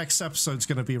know what the next episode's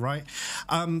going to be, right?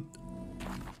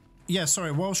 Yeah,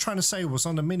 sorry, what I was trying to say was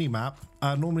on the mini-map,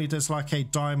 normally there's like a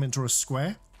diamond or a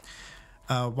square,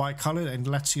 white colour, and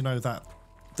lets you know that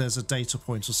there's a data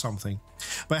point or something.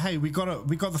 But hey, we got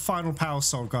the final power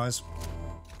cell, guys.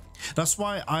 That's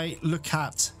why I look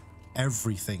at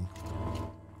everything.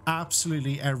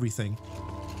 Absolutely everything.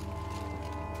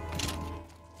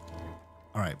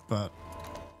 Alright, but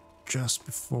just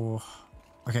before...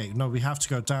 Okay, no, we have to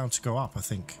go down to go up, I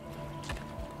think.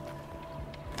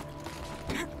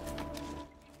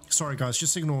 Sorry, guys,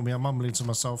 just ignore me. I'm mumbling to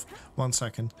myself. 1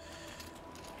 second.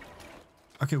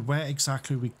 Okay, where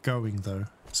exactly are we going, though?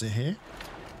 Is it here?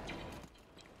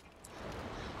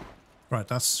 Right,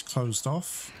 that's closed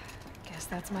off. Guess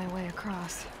that's my way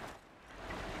across.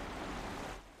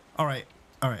 Alright,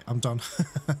 I'm done.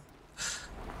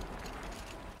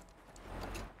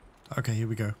 Okay, here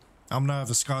we go. I'm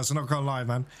nervous, guys. I'm not gonna lie,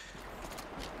 man.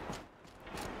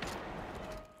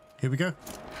 Here we go.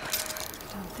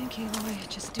 Don't think, Aloy.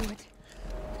 Just do it.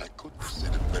 I couldn't have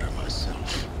said it better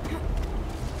myself.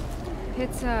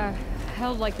 It's,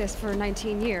 held like this for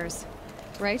 19 years,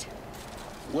 right?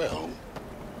 Well,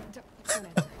 Don't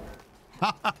enter.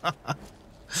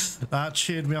 That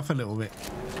cheered me up a little bit.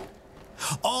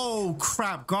 Oh,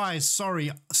 crap, guys.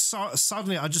 Sorry.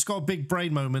 Suddenly, I just got a big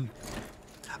brain moment.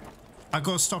 I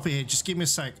gotta stop it here. Just give me a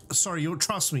sec. Sorry, you'll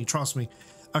trust me. Trust me.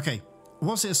 Okay.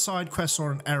 Was it a side quest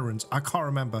or an errand? I can't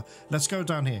remember. Let's go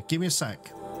down here. Give me a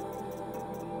sec.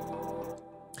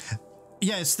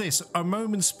 Yeah, it's this. A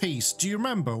Moment's Peace. Do you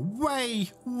remember?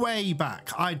 Way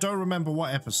back. I don't remember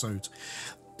what episode.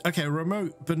 Okay, a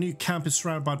remote Banuk camp is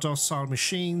surrounded by docile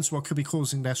machines. What could be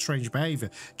causing their strange behavior?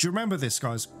 Do you remember this,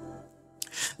 guys?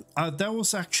 There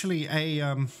was actually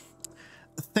a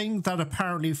thing that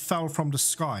apparently fell from the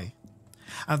sky.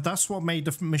 And that's what made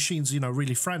the machines, you know,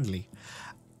 really friendly.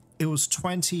 It was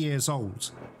 20 years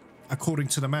old, according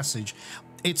to the message.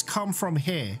 It's come from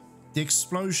here. The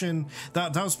explosion,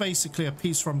 that was basically a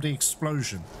piece from the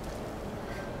explosion.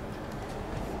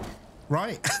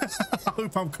 Right? I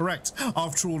hope I'm correct.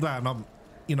 After all that, and I'm,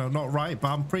 you know, not right, but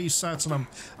I'm pretty certain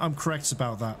I'm correct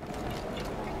about that.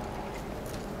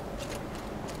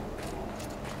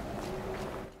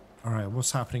 All right,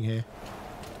 what's happening here?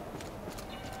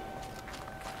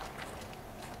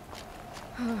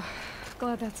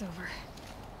 Glad that's over.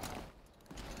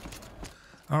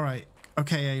 All right.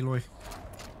 Okay, Aloy.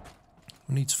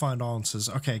 We need to find answers.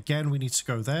 Okay, again, we need to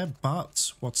go there,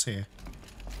 but what's here?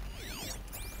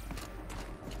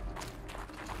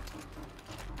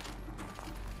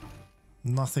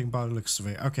 Nothing by the looks of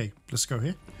it. Okay, let's go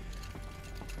here.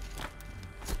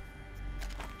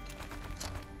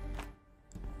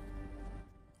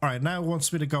 All right, now it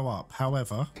wants me to go up.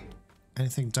 However,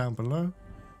 anything down below?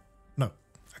 No.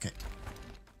 Okay.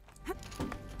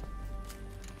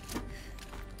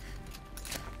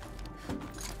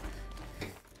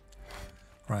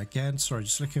 Right, again, sorry,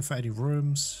 just looking for any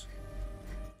rooms.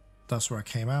 That's where I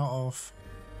came out of.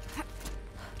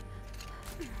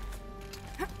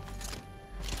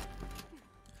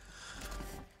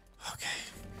 Okay.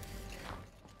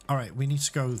 All right, we need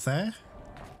to go there.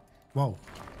 Whoa.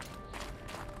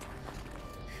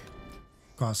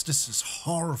 Guys, this is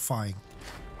horrifying.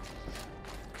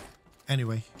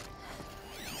 Anyway.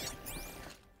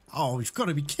 Oh, you've got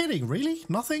to be kidding, really?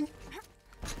 Nothing?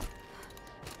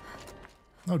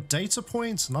 No data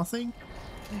points, nothing?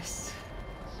 This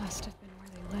must have been where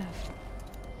they lived.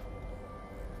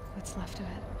 What's left of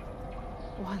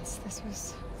it. Once this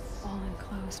was all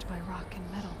enclosed by rock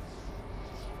and metal.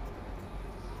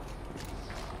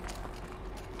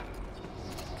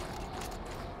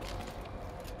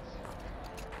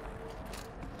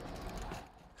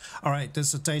 All right,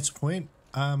 there's a data point.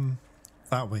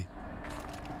 That way.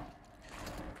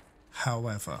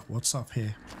 However, what's up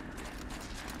here?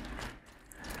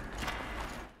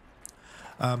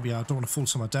 Yeah, I don't want to fall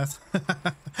to my death.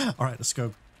 All right, let's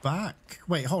go back.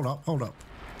 Wait, hold up.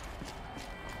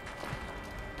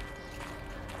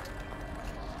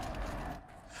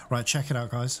 Right, check it out,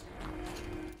 guys.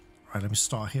 All right, let me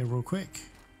start here real quick.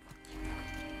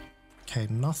 Okay,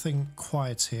 nothing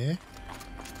quiet here.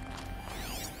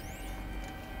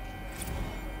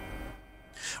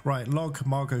 Right, log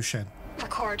Margo Shen.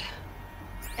 Record.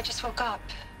 I just woke up.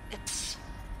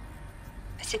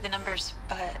 I see the numbers,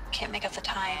 but can't make out the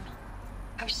time.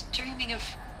 I was dreaming of...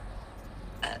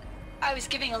 I was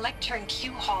giving a lecture in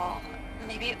Q Hall.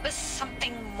 Maybe it was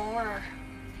something more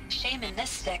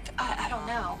shamanistic. I don't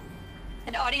know.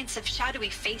 An audience of shadowy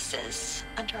faces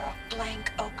under a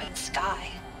blank open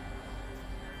sky.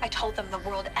 I told them the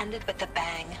world ended with a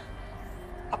bang.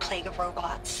 A plague of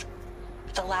robots.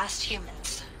 The last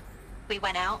humans. We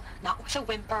went out, not with a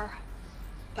whimper,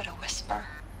 but a whisper.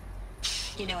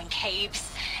 You know, in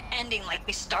caves, ending like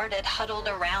we started, huddled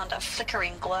around a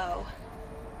flickering glow.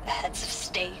 The heads of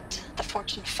state, the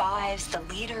Fortune 5s, the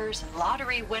leaders and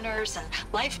lottery winners and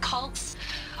life cults,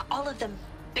 all of them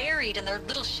buried in their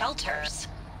little shelters.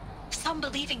 Some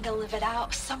believing they'll live it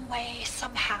out some way,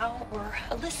 somehow, or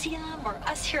Elysium, or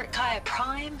us here at Gaia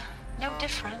Prime, no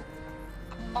different.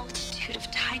 A multitude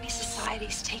of tiny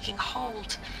societies taking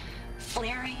hold,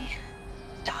 flaring,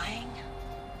 dying.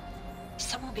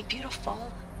 Some will be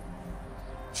beautiful,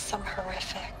 some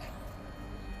horrific,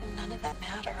 and none of them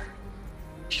matter.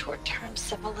 Short-term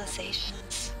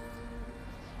civilizations.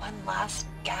 One last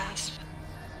gasp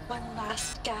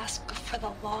before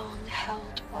the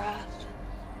long-held breath.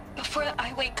 Before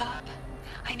I wake up,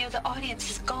 I know the audience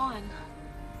is gone.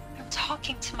 I'm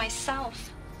talking to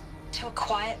myself. To a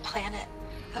quiet planet,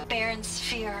 a barren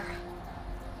sphere.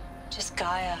 Just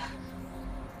Gaia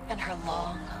and her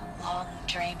long, long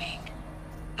dreaming.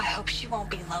 I hope she won't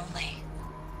be lonely.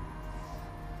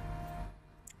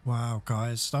 Wow,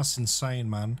 guys, that's insane,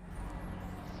 man.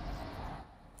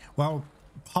 Well,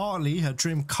 partly her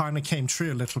dream kind of came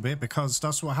true a little bit, because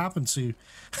that's what happened to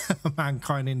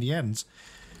mankind in the end.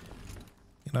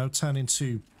 You know, turn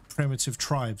into primitive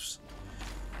tribes.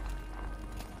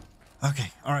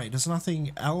 Okay, alright, there's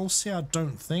nothing else here, I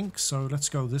don't think, so let's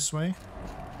go this way.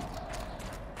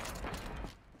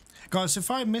 Guys, if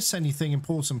I miss anything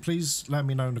important, please let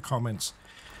me know in the comments.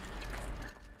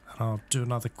 And I'll do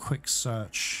another quick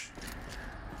search.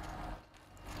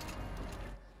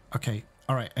 Okay,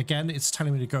 alright, again, it's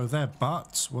telling me to go there,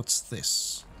 but what's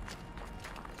this?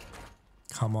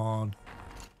 Come on.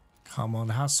 Come on,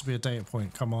 there has to be a data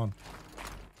point, come on.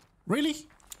 Really?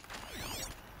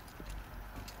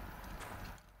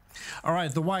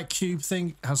 Alright, the white cube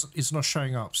thing is not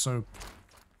showing up, so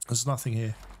there's nothing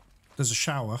here. There's a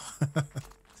shower.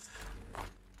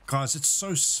 Guys, it's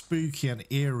so spooky and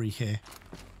eerie here.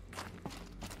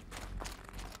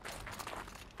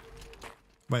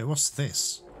 Wait, what's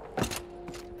this?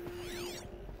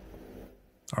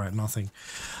 Alright, nothing.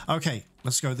 Okay,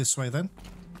 let's go this way then.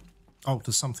 Oh,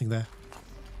 there's something there.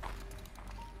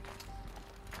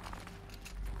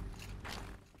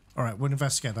 Alright, we'll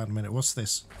investigate that in a minute. What's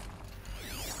this?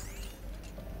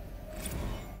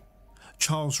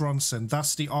 Charles Ronson,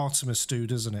 that's the Artemis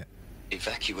dude, isn't it?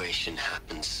 Evacuation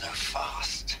happens so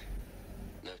fast.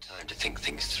 No time to think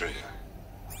things through.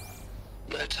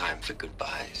 No time for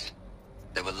goodbyes.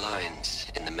 There were lines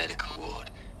in the medical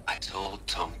ward. I told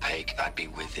Tom Paik I'd be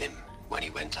with him when he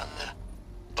went under.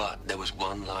 But there was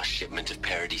one last shipment of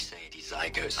Paradis-Sadi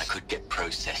zygotes I could get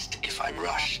processed if I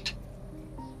rushed.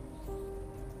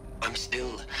 I'm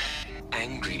still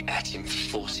angry at him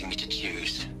for forcing me to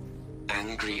choose.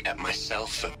 Angry at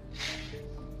myself for...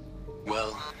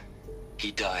 Well,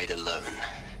 he died alone.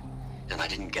 And I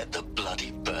didn't get the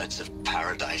bloody birds of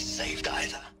paradise saved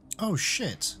either. Oh,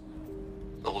 shit.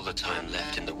 All the time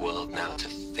left in the world now to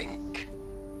think.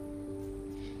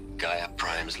 Gaia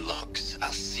Prime's locks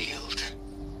are sealed.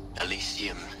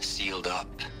 Elysium sealed up,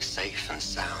 safe and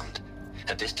sound.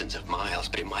 A distance of miles,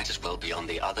 but it might as well be on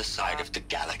the other side of the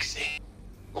galaxy.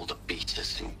 All the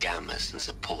betas and gammas and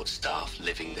support staff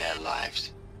living their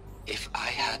lives. If I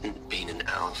hadn't been an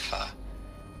alpha,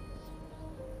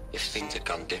 if things had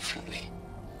gone differently,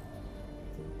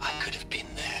 I could have been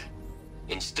there.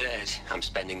 Instead, I'm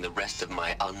spending the rest of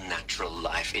my unnatural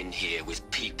life in here with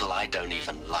people I don't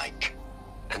even like.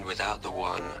 And without the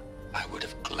one I would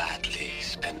have gladly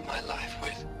spent my life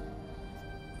with.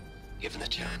 Given the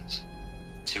chance.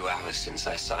 2 hours since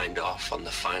I signed off on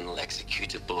the final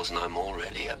executables, and I'm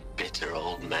already a bitter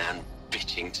old man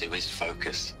bitching to his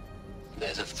focus.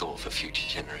 There's a thought for future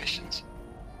generations.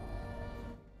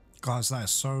 Guys, that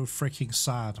is so freaking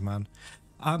sad, man.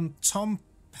 Tom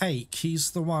Paik,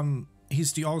 he's the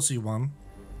Aussie one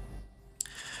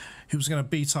who was going to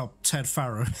beat up Ted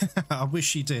Farrow. I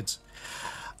wish he did.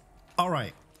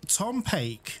 Alright, Tom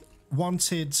Paik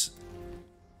wanted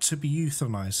to be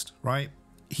euthanized, right?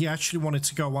 He actually wanted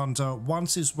to go under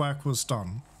once his work was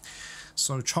done.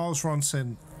 So Charles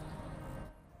Ronson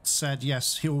said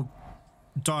yes, he'll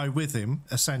die with him,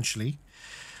 essentially.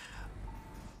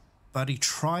 But he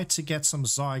tried to get some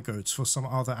zygotes for some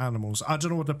other animals. I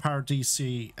don't know what the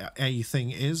Paradis-Sadi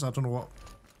thing is. I don't know what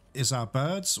is our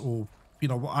birds, or, you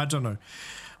know, I don't know.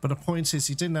 But the point is,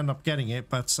 he didn't end up getting it,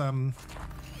 but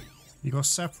he got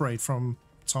separated from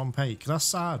Tom Paik. That's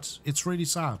sad. It's really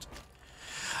sad.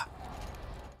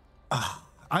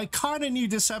 I kind of knew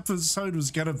this episode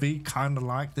was going to be kind of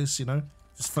like this, you know,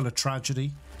 just full of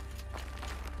tragedy.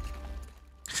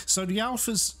 So the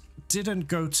Alphas didn't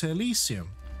go to Elysium.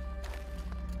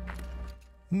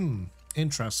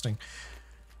 Interesting.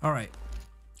 All right.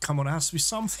 Come on, it has to be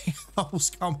something else.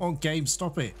 Come on, game,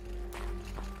 stop it.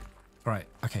 All right,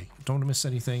 okay. Don't want to miss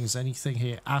anything. Is anything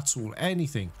here at all?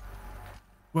 Anything?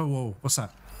 Whoa, whoa, what's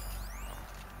that?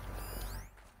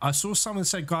 I saw someone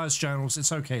said GAIA'S journals.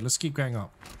 It's okay. Let's keep going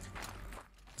up.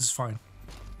 This is fine.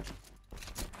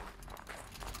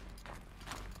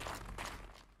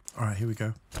 All right, here we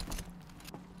go.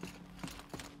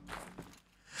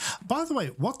 By the way,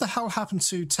 what the hell happened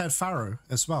to Ted Farrow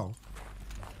as well?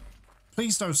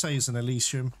 Please don't say he's in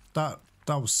Elysium. That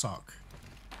would suck.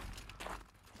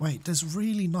 Wait, there's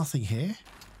really nothing here?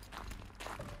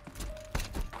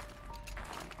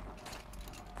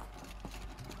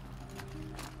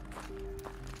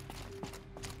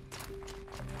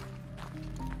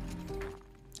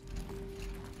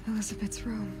 Elizabeth's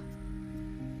room.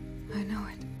 I know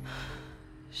it.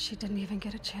 She didn't even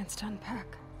get a chance to unpack.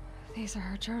 These are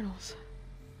her journals.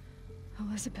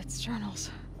 Elizabeth's journals.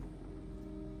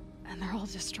 And they're all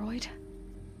destroyed?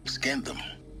 Scan them.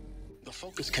 The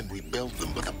Focus can rebuild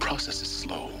them, but the process is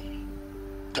slow.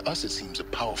 To us, it seems a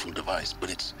powerful device, but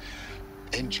its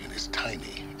engine is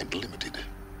tiny and limited.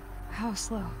 How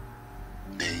slow?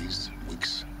 Days,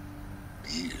 weeks,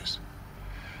 years.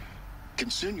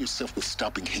 Concern yourself with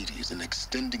stopping Hades and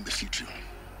extending the future,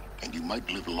 and you might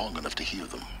live long enough to hear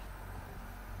them.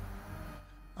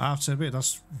 I have to admit,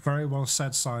 that's very well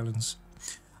said, Sylens.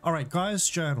 Alright, Gaia's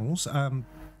journals,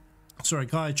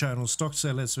 Gaia journals, Dr.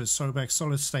 Elizabeth Sobek,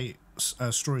 solid state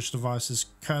storage devices,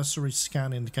 cursory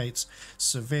scan indicates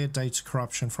severe data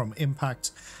corruption from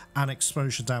impact and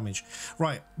exposure damage.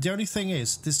 Right, the only thing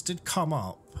is, this did come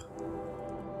up,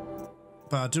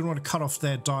 but I didn't want to cut off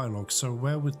their dialogue, so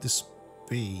where would this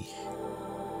be?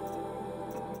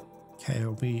 Okay,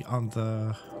 it'll be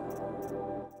under...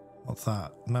 What's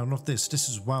that? No, not this. This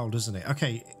is Wild, isn't it?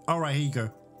 Okay, alright, here you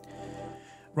go.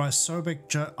 Right,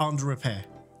 Sobek under repair.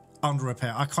 Under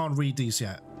repair. I can't read these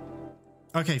yet.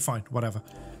 Okay, fine, whatever.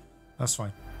 That's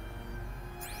fine.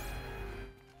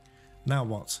 Now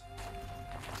what?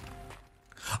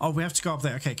 Oh, we have to go up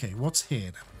there. Okay, okay. What's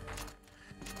here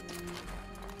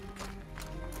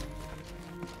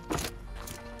then?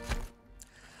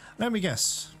 Let me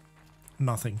guess.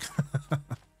 Nothing.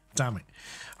 Damn it.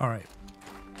 Alright.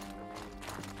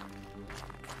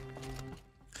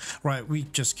 Right, we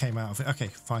just came out of it. Okay,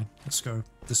 fine. Let's go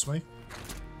this way.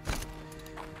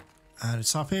 And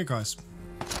it's up here, guys.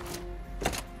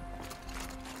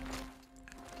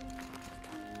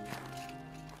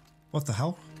 What the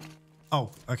hell?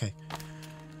 Oh, okay.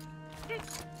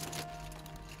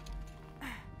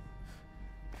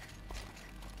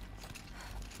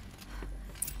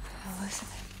 Elizabeth.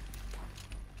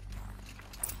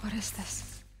 What is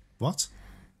this? What?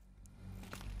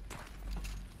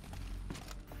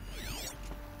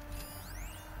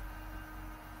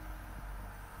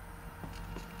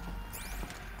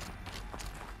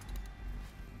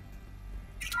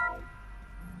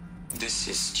 This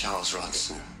is Charles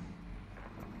Ronson.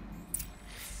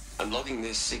 I'm logging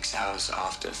this 6 hours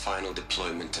after final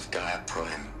deployment of Gaia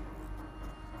Prime.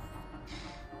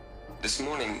 This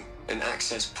morning, an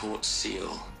access port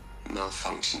seal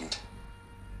malfunctioned.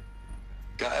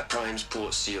 Gaia Prime's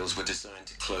port seals were designed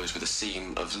to close with a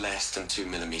seam of less than 2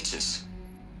 millimeters.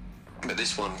 But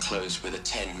this one closed with a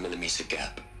 10 millimeter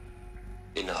gap.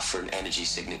 Enough for an energy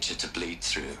signature to bleed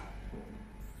through.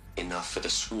 Enough for the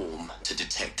swarm to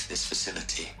detect this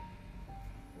facility.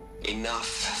 Enough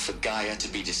for Gaia to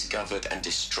be discovered and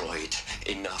destroyed.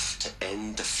 Enough to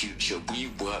end the future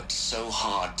we worked so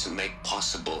hard to make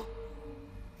possible.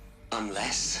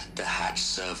 Unless the hatch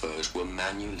servos were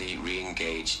manually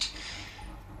re-engaged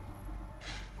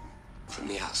from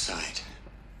the outside.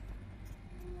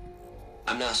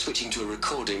 I'm now switching to a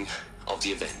recording of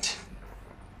the event.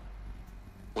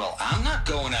 Well, I'm not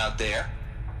going out there.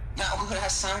 Not what I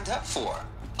signed up for.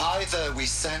 Either we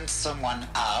sent someone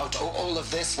out, or all of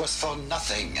this was for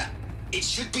nothing. It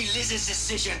should be Liz's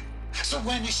decision. So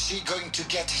when is she going to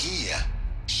get here?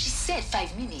 She said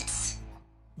 5 minutes.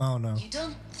 Oh no. You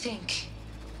don't think...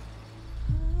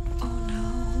 Oh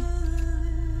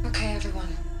no. Okay,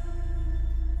 everyone.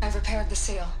 I've repaired the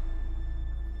seal.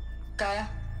 Gaia?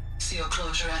 Seal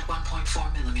closure at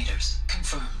 1.4 millimeters.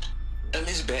 Confirmed.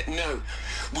 Elizabeth, no.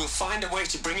 We'll find a way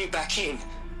to bring you back in.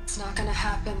 It's not gonna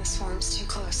happen. The swarm's too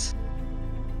close.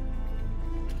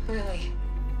 Really.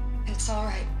 It's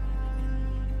alright.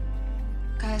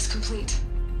 Gaia's complete.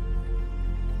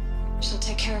 She'll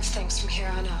take care of things from here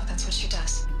on out. That's what she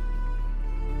does.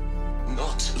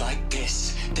 Not like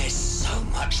this. There's so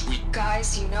much we...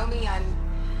 Guys, you know me. I'm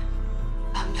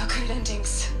no good at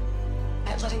endings.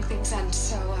 At letting things end,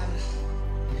 so,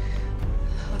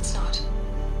 let's not.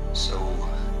 So...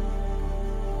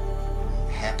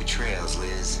 happy trails,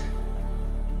 Liz.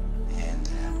 And,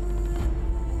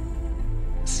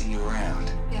 see you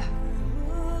around. Yeah.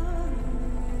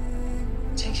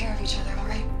 Take care of each other,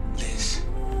 alright? Liz.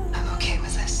 I'm okay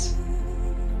with this.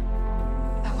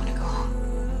 I want to go home.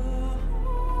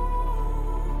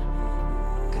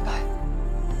 Goodbye.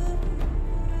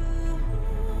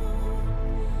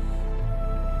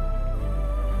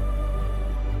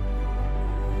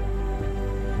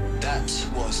 That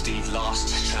was the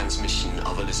last transmission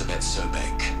of Elizabeth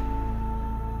Sobek.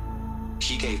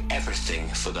 She gave everything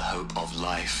for the hope of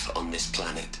life on this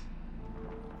planet.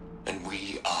 And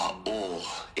we are all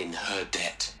in her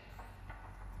debt.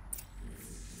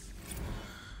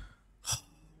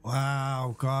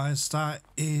 Wow, guys, that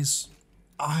is...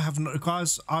 I have no...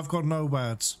 Guys, I've got no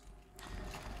words.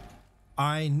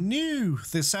 I knew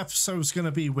this episode was going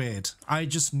to be weird. I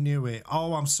just knew it.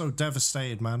 Oh, I'm so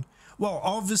devastated, man. Well,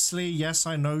 obviously, yes,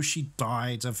 I know she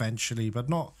died eventually, but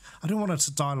not... I didn't want her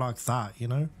to die like that, you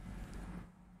know?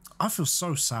 I feel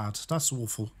so sad. That's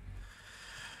awful.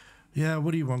 Yeah,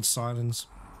 what do you want, Sylens?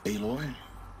 Aloy?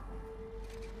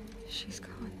 She's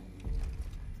gone.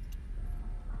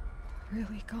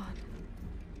 Really gone.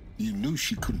 You knew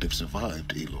she couldn't have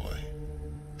survived, Aloy.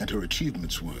 And her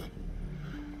achievements were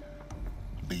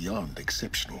beyond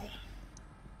exceptional.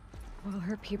 While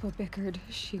her people bickered,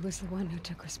 she was the one who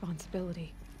took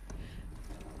responsibility.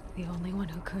 The only one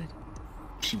who could.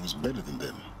 She was better than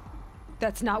them.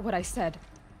 That's not what I said.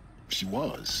 She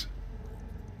was.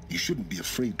 You shouldn't be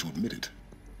afraid to admit it.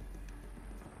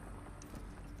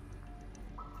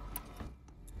 I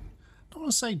don't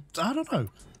want to say, I don't know.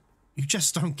 You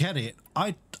just don't get it.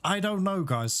 I don't know,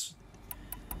 guys.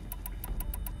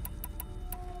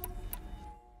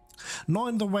 Not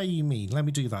in the way you mean. Let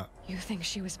me do that. You think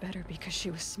she was better because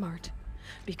she was smart,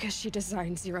 because she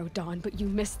designed Zero Dawn, but you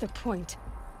missed the point.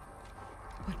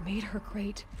 What made her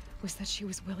great was that she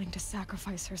was willing to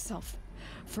sacrifice herself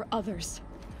for others,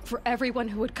 for everyone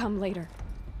who would come later.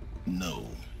 No.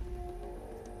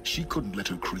 She couldn't let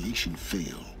her creation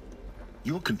fail.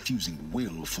 You're confusing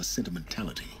will for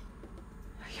sentimentality.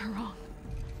 You're wrong.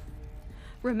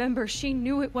 Remember, she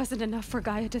knew it wasn't enough for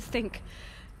Gaia to think.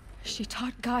 She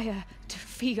taught Gaia to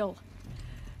feel,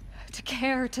 to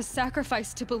care, to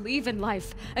sacrifice, to believe in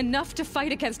life, enough to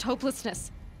fight against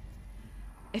hopelessness.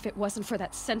 If it wasn't for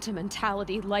that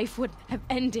sentimentality, life would have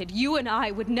ended. You and I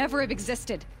would never have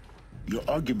existed. Your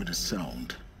argument is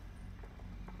sound.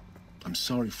 I'm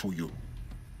sorry for your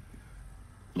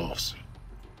loss.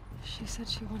 She said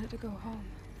she wanted to go home.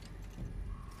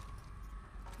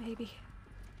 Maybe.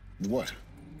 What?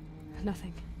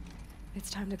 Nothing. It's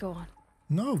time to go on.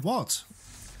 No, what?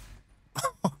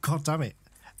 Oh, God damn it.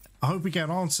 I hope we get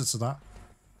an answer to that.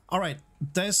 All right,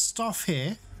 there's stuff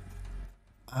here.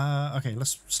 Okay,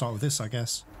 let's start with this, I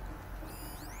guess.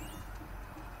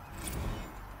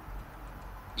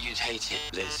 You'd hate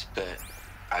it, Liz, but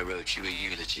I wrote you a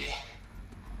eulogy.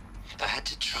 I had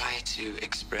to try to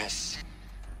express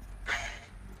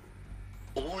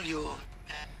all your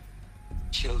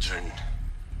children.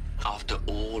 After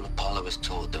all Apollo has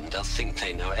taught them, they'll think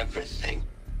they know everything.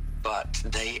 But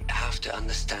they have to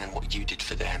understand what you did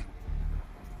for them.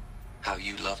 How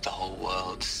you loved the whole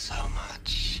world so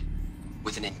much.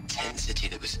 With an intensity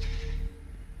that was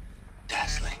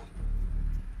dazzling.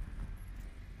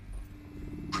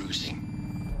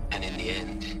 Bruising. And in the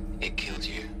end, it killed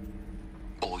you.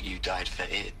 Or you died for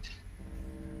it.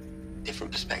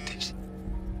 Different perspectives.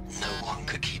 No one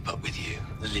could keep up with you,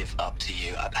 live up to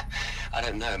you. I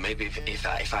don't know, maybe if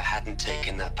I hadn't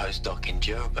taken that postdoc in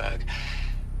Joburg.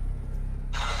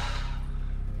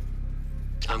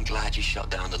 I'm glad you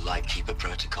shot down the Lightkeeper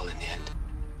protocol in the end.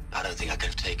 I don't think I could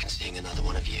have taken seeing another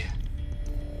one of you.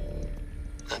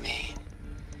 I mean,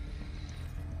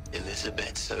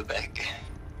 Elizabeth Sobek.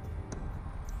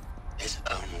 There's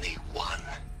only one.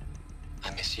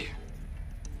 I miss you.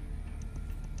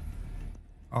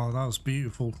 Oh, that was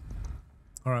beautiful.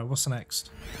 All right, what's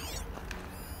next?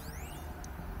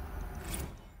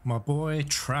 My boy,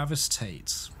 Travis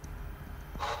Tate.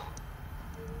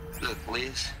 Look,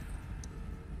 Liz.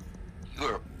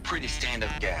 You're a pretty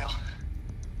stand-up gal.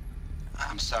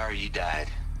 I'm sorry you died.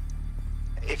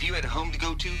 If you had a home to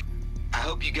go to, I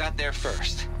hope you got there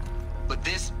first. But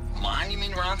this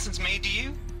monument Ronson's made to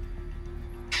you?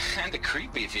 Kinda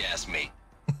creepy if you ask me.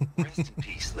 Rest in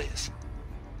peace, Liz.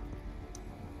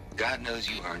 God knows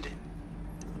you earned it.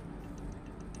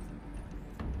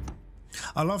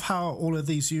 I love how all of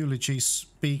these eulogies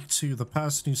speak to the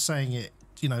person who's saying it,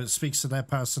 you know, it speaks to their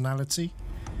personality.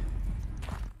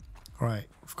 All right,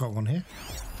 we've got one here.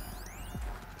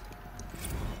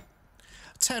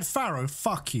 Ted Farrow,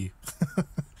 fuck you.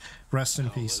 Rest in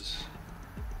peace.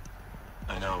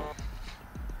 I know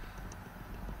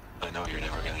you're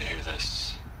never gonna hear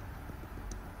this.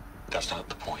 That's not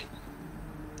the point.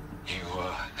 You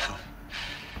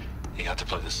got to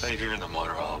play the savior and the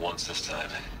martyr all at once this time.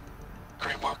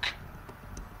 Great work.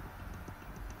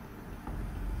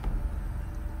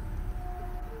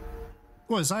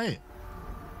 What, is that it?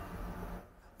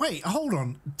 Wait, hold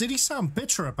on. Did he sound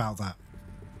bitter about that?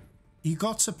 You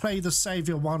got to play the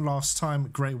savior one last time.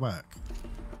 Great work.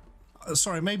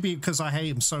 Sorry, maybe because I hate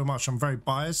him so much, I'm very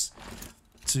biased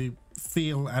to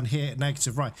feel and hear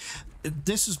negative. Right.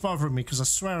 This is bothering me because I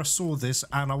swear I saw this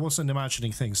and I wasn't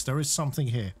imagining things. There is something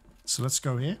here. So let's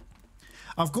go here.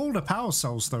 I've got all the power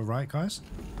cells though, right, guys?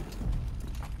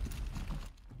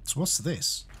 So what's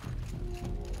this?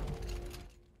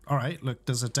 All right, look,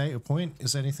 there's a data point.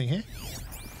 Is there anything here?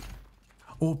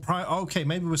 Or okay,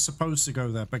 maybe we're supposed to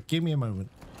go there, but give me a moment.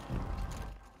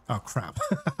 Oh, crap.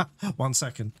 1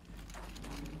 second.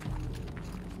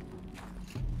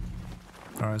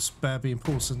 All right, it's better be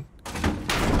important.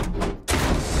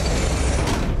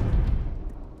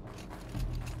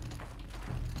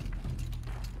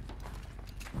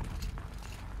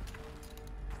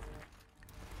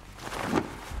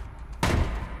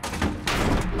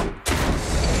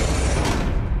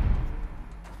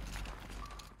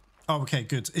 Oh, okay,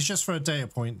 good. It's just for a data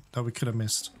point that we could have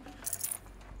missed.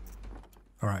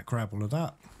 All right, grab all of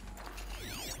that.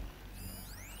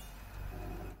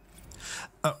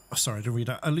 Oh, sorry to read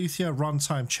that. Alethea,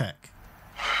 runtime check.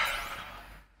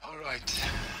 All right.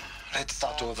 Let's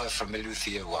start over from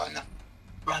Alethea 1.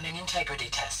 Running integrity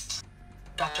tests.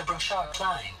 Dr. Brochard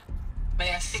Klein,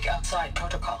 may I speak outside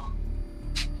protocol?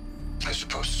 I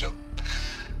suppose so.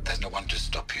 There's no one to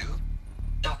stop you.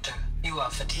 Doctor, you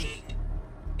are fatigued.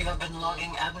 You have been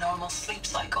logging abnormal sleep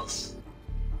cycles.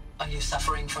 Are you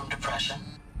suffering from depression?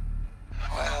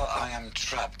 Well, I am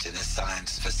trapped in a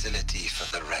science facility for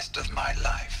the rest of my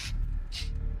life.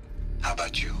 How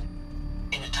about you?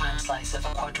 In a time slice of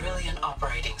 1,000,000,000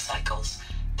 operating cycles,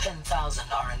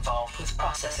 10,000 are involved with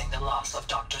processing the loss of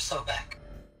Dr. Sobek.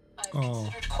 I've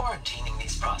considered quarantining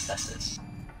these processes.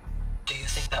 Do you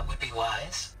think that would be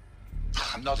wise?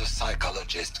 I'm not a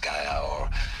psychologist, Gaia,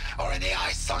 or an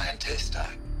AI scientist.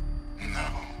 No.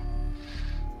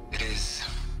 It is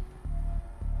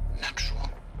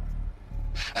natural.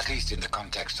 At least in the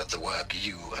context of the work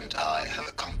you and I have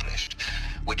accomplished,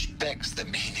 which begs the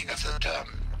meaning of the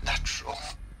term natural.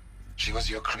 She was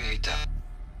your creator,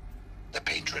 the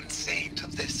patron saint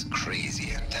of this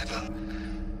crazy endeavor,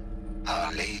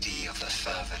 Our Lady of the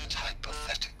Fervent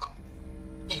Hypothetical.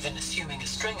 Even assuming a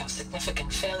string of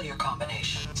significant failure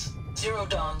combinations, Zero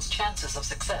Dawn's chances of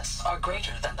success are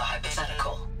greater than the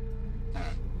hypothetical.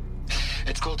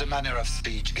 It's called a manner of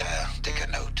speech, Gaia. Take a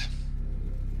note.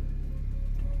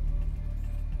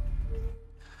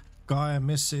 Gaia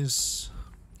Mrs.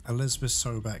 Elizabeth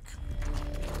Sobek.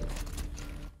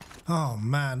 Oh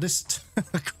man, this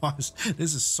guys,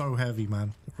 this is so heavy,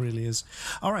 man. It really is.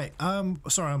 All right,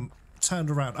 sorry, I'm turned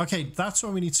around. Okay, that's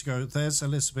where we need to go. There's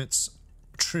Elizabeth's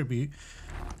tribute.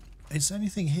 Is there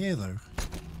anything here though?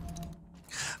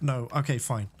 No. Okay,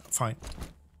 fine.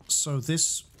 So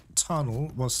this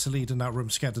tunnel was to lead in that room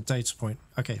to get the data point.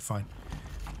 Okay, fine.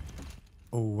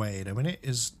 Oh, wait a minute.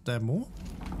 Is there more?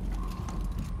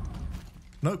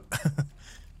 Nope.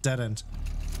 Dead end.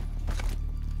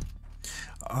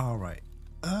 All right.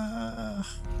 Oh,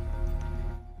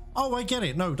 I get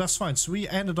it. No, that's fine. So we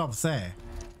ended up there,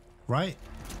 right?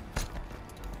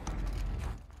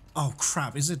 Oh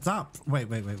crap! Is it that? Wait.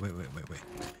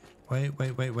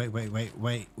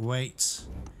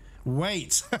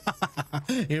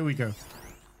 Here we go.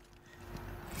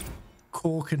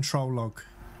 Core control log.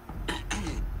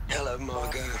 Hello,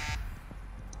 Margo.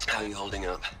 How are you holding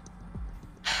up?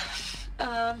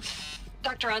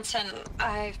 Dr. Ronson,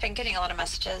 I've been getting a lot of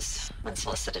messages,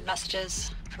 unsolicited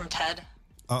messages from Ted.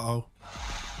 Uh-oh.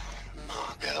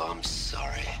 Margo, I'm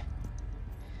sorry.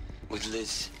 With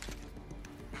Liz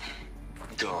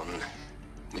gone,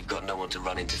 we've got no one to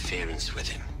run interference with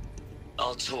him.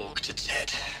 I'll talk to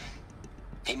Ted.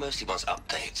 He mostly wants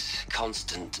updates,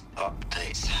 constant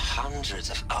updates,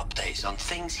 hundreds of updates on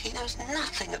things he knows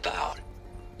nothing about.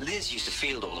 Liz used to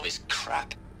field all of his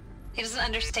crap. He doesn't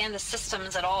understand the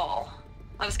systems at all.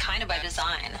 That was kind of by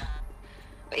design.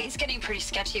 But he's getting pretty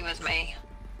sketchy with me.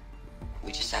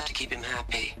 We just have to keep him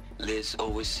happy. Liz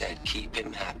always said keep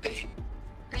him happy.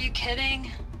 Are you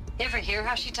kidding? You ever hear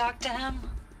how she talked to him?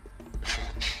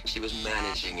 She was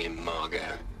managing him,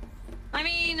 Margo. I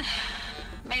mean,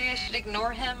 maybe I should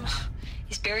ignore him.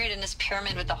 He's buried in his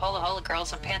pyramid with the Hola Hola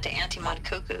girls and Panta Antimod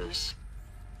cuckoos.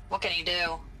 What can he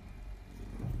do?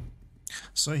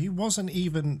 So he wasn't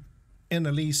even in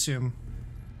Elysium,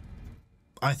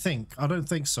 I think. I don't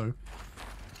think so.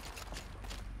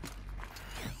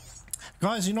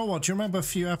 Guys, you know what? Do you remember a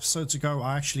few episodes ago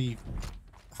I actually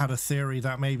had a theory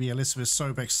that maybe Elizabeth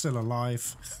Sobek's still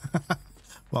alive?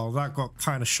 Well, that got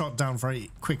kind of shot down very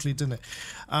quickly, didn't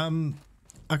it?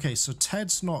 Okay, so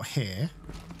Ted's not here.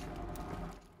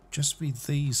 Just be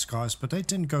these guys, but they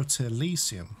didn't go to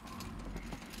Elysium.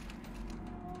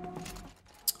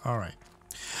 All right.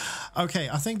 Okay,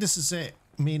 I think this is it,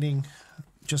 meaning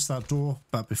just that door.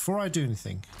 But before I do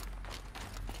anything...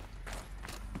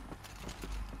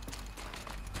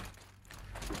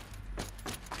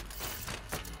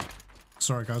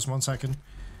 Sorry guys, 1 second.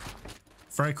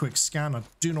 Very quick scan. I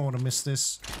do not want to miss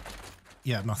this.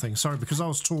 Yeah, nothing. Sorry, because I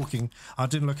was talking, I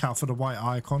didn't look out for the white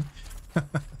icon.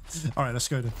 Alright, let's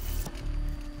go then.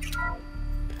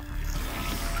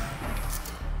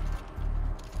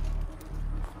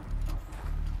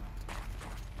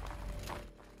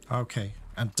 Okay,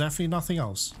 and definitely nothing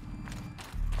else.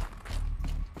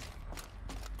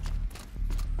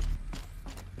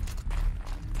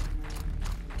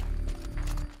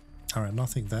 Alright,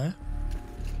 nothing there.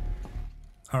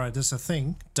 Alright, there's a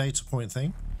thing, data point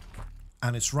thing,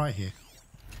 and it's right here.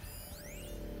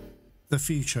 The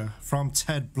future from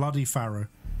Ted Bloody Farrow.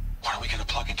 What are we gonna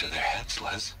plug into their heads,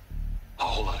 Les? A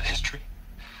whole lot of history?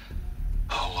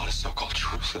 A whole lot of so-called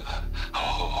truth? A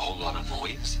whole lot of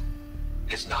noise?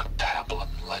 It's not pablum,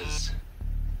 Les.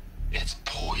 It's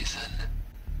poison.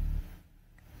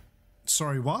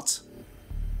 Sorry, what?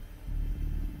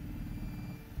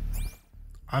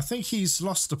 I think he's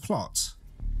lost the plot.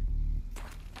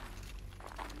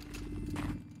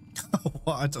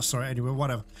 What? Sorry, anyway,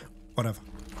 whatever.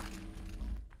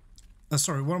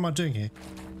 Sorry, what am I doing here?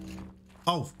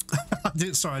 Oh,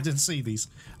 sorry, I didn't see these.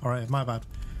 Alright, my bad.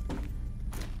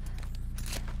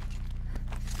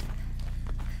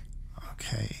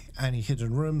 Okay, any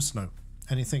hidden rooms? No.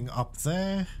 Anything up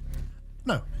there?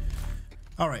 No.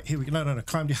 Alright, here we go. No,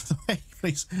 climb the other way,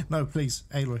 please. No, please.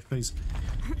 Aloy, please.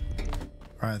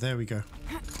 Alright, there we go.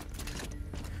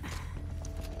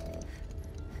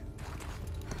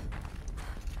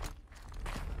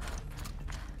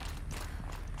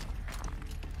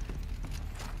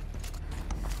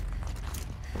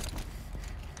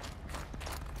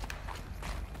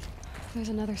 There's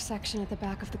another section at the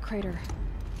back of the crater.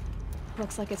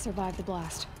 Looks like it survived the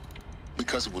blast.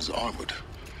 Because it was armored.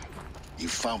 You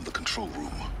found the control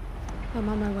room. I'm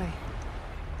on my way.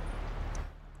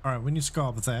 Alright, we need to go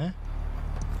up there.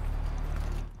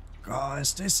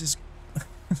 Guys, this is...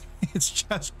 it's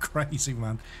just crazy,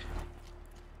 man.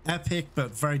 Epic,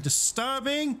 but very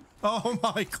disturbing. Oh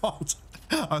my god.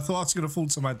 I thought I was going to fall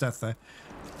to my death there.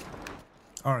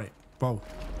 Alright, whoa.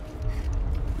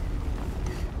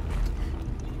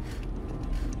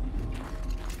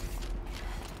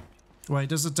 Wait,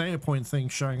 there's a data point thing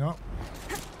showing up.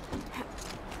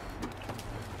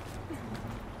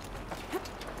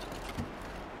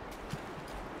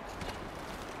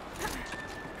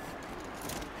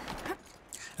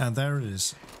 And there it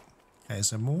is. Okay,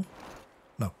 is there more?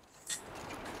 No.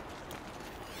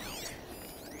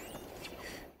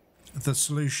 The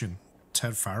solution.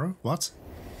 Ted Farrow? What?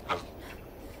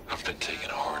 I've been taking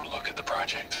a hard look at the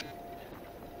project.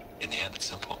 In the end, it's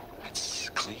simple. It's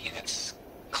clean. It's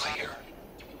clear.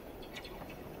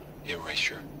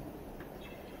 Erasure.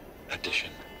 Addition.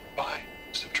 By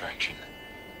subtraction.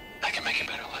 I can make it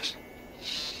better, Liz.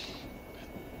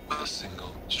 With a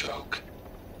single stroke.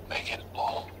 Make it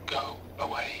all go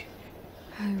away.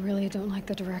 I really don't like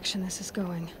the direction this is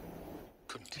going.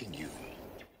 Continue.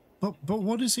 But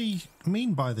what does he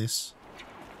mean by this?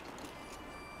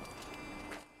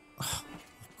 Oh,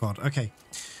 God, okay.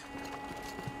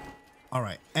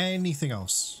 Alright, anything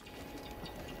else?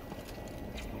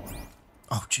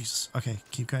 Oh, Jesus. Okay,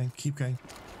 keep going, keep going.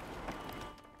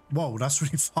 Whoa, that's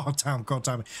really far down, god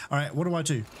damn it. Alright, what do I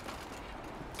do?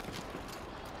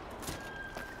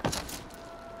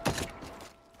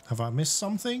 Have I missed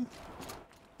something?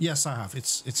 Yes, I have.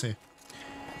 It's here.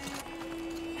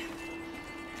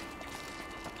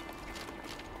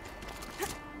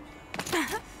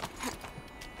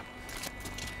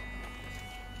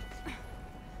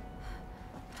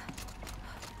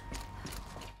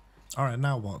 All right,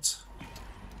 now what?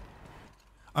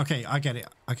 Okay, I get it.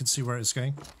 I can see where it's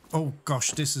going. Oh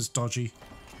gosh, this is dodgy.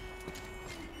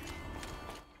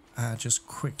 Just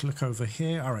quick look over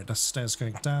here. All right, that's stairs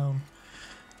going down.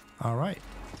 All right.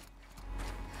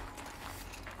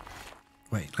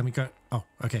 Wait, let me go. Oh,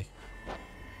 okay.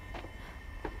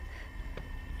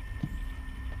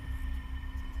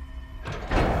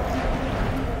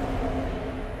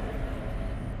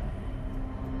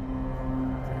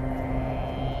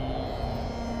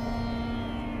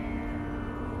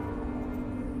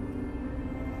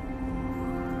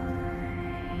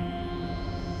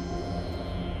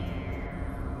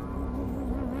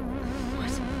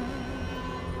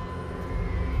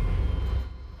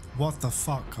 What the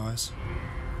fuck, guys?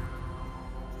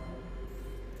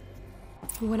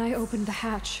 When I opened the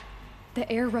hatch,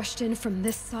 the air rushed in from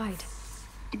this side.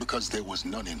 Because there was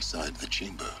none inside the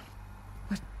chamber.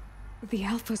 But the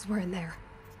alphas were in there.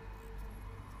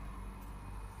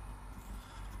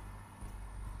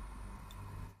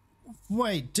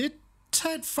 Wait, did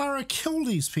Ted Farrow kill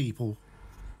these people?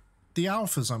 The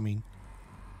alphas, I mean.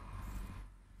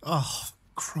 Oh,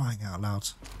 crying out loud.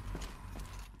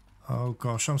 Oh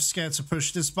gosh, I'm scared to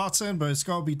push this button, but it's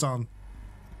gotta be done.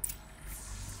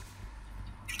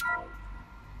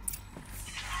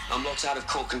 I'm locked out of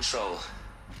core control.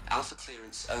 Alpha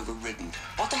clearance overridden.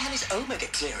 What the hell is Omega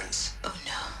clearance? Oh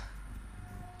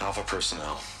no. Alpha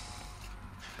personnel.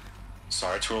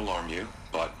 Sorry to alarm you,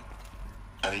 but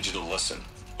I need you to listen,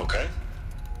 okay?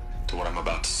 To what I'm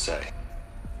about to say.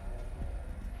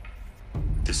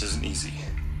 This isn't easy.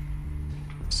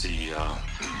 See,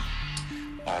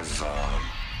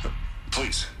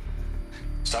 please,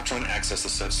 stop trying to access the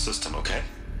system, okay?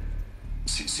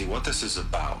 See, what this is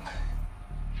about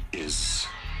is,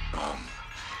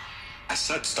 I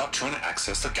said stop trying to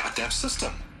access the goddamn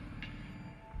system.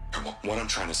 What I'm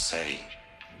trying to say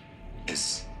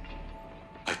is,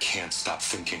 I can't stop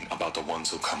thinking about the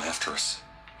ones who come after us.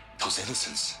 Those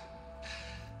innocents.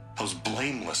 Those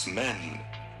blameless men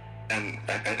and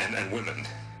women.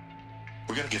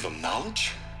 We're gonna give them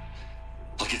knowledge?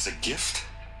 Like it's a gift?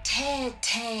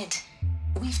 Ted.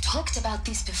 We've talked about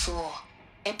this before.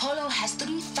 Apollo has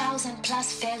 3,000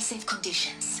 plus fail-safe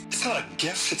conditions. It's not a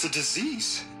gift, it's a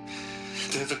disease.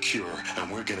 They're the cure,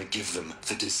 and we're gonna give them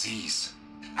the disease.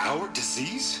 Our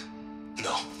disease?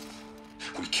 No,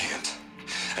 we can't.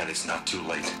 And it's not too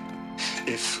late.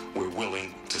 If we're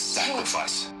willing to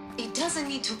sacrifice. Ted, it doesn't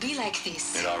need to be like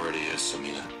this. It already is,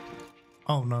 Samina.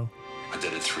 Oh no. I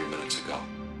did it 3 minutes ago.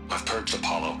 I've purged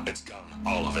Apollo. It's gone.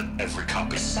 All of it. Every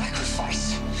copy. A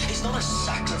sacrifice? It's not a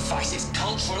sacrifice, it's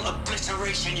cultural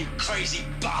obliteration, you crazy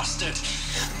bastard!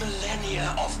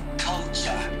 Millennia of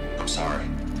culture! I'm sorry.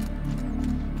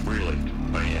 Really,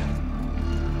 I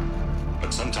am.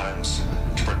 But sometimes,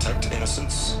 to protect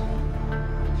innocence,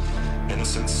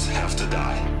 innocents have to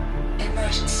die.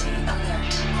 Emergency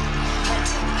alert.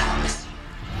 Captain Alice.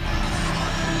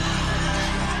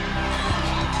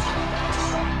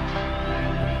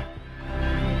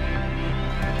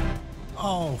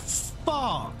 Oh,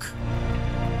 fuck.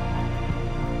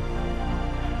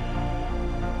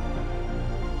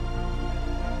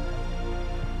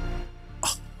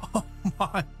 Oh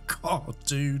my god,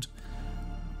 dude.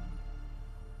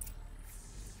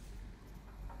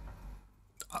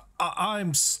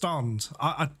 I'm stunned.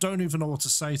 I don't even know what to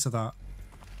say to that.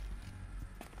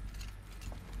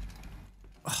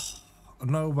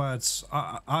 No words.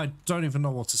 I don't even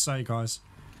know what to say, guys.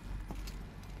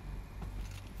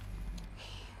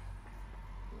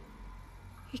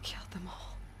 He killed them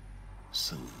all.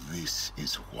 So this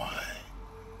is why.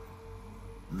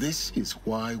 This is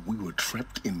why we were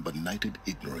trapped in benighted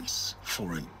ignorance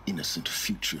for an innocent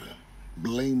future.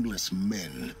 Blameless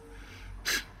men.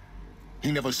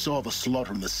 He never saw the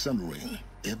slaughter in the Sun Ring.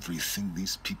 Everything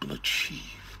these people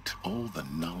achieved, all the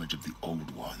knowledge of the old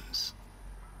ones,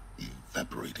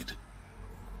 evaporated,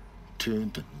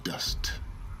 turned to dust,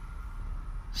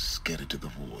 scattered to the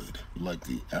void, like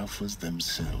the Alphas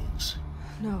themselves.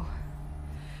 No.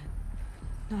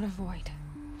 Not a void.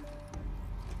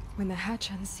 When the hatch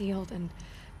unsealed and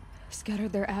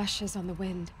scattered their ashes on the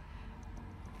wind,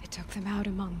 it took them out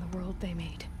among the world they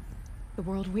made. The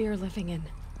world we're living in.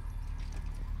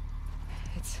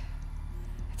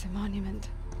 It's a monument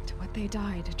to what they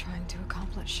died trying to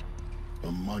accomplish.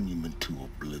 A monument to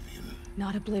oblivion.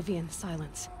 Not oblivion,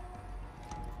 silence.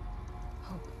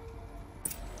 Hope.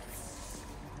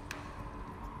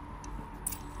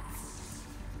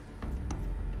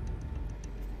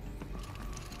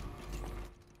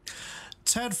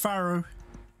 Ted Farrow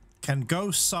can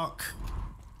go suck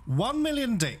 1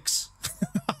 million dicks.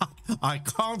 I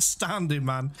can't stand him,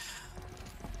 man.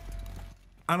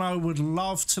 And I would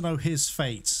love to know his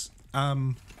fate.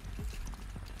 What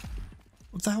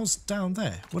the hell's down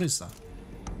there? What is that?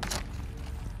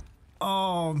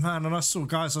 Oh man, and I saw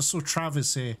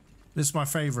Travis here. This is my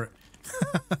favorite.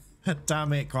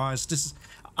 Damn it, guys.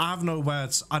 I have no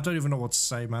words. I don't even know what to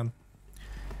say, man.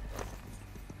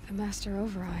 The Master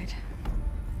Override.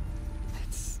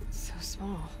 It's so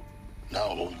small. Now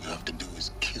all you have to do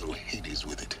is kill Hades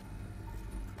with it.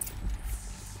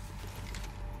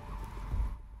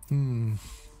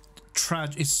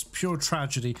 It's pure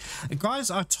tragedy. Guys,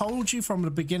 I told you from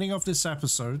the beginning of this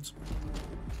episode,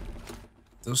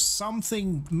 there was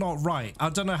something not right. I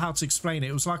don't know how to explain it.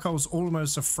 It was like I was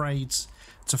almost afraid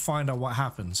to find out what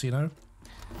happens, you know?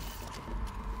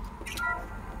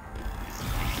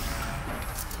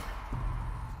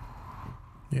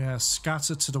 Yeah,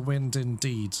 scattered to the wind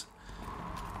indeed.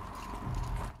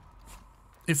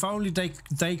 If only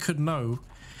they could know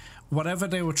whatever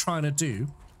they were trying to do,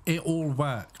 it all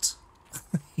worked.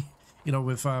 You know,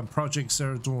 with Project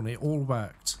Zero Dawn, it all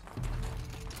worked.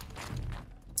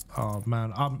 Oh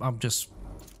man, I'm just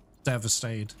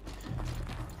devastated.